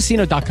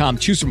ChumbaCasino.com,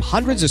 choose from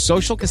hundreds of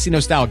social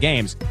casino-style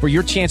games for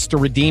your chance to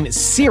redeem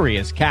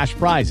serious cash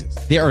prizes.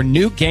 There are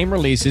new game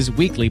releases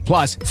weekly,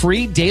 plus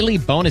free daily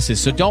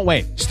bonuses, so don't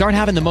wait. Start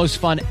having the most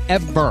fun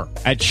ever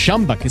at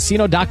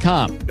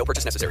ChumbaCasino.com. No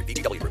purchase necessary.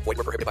 VGW Group. Void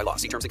where prohibited by law.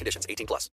 See terms and conditions. 18+.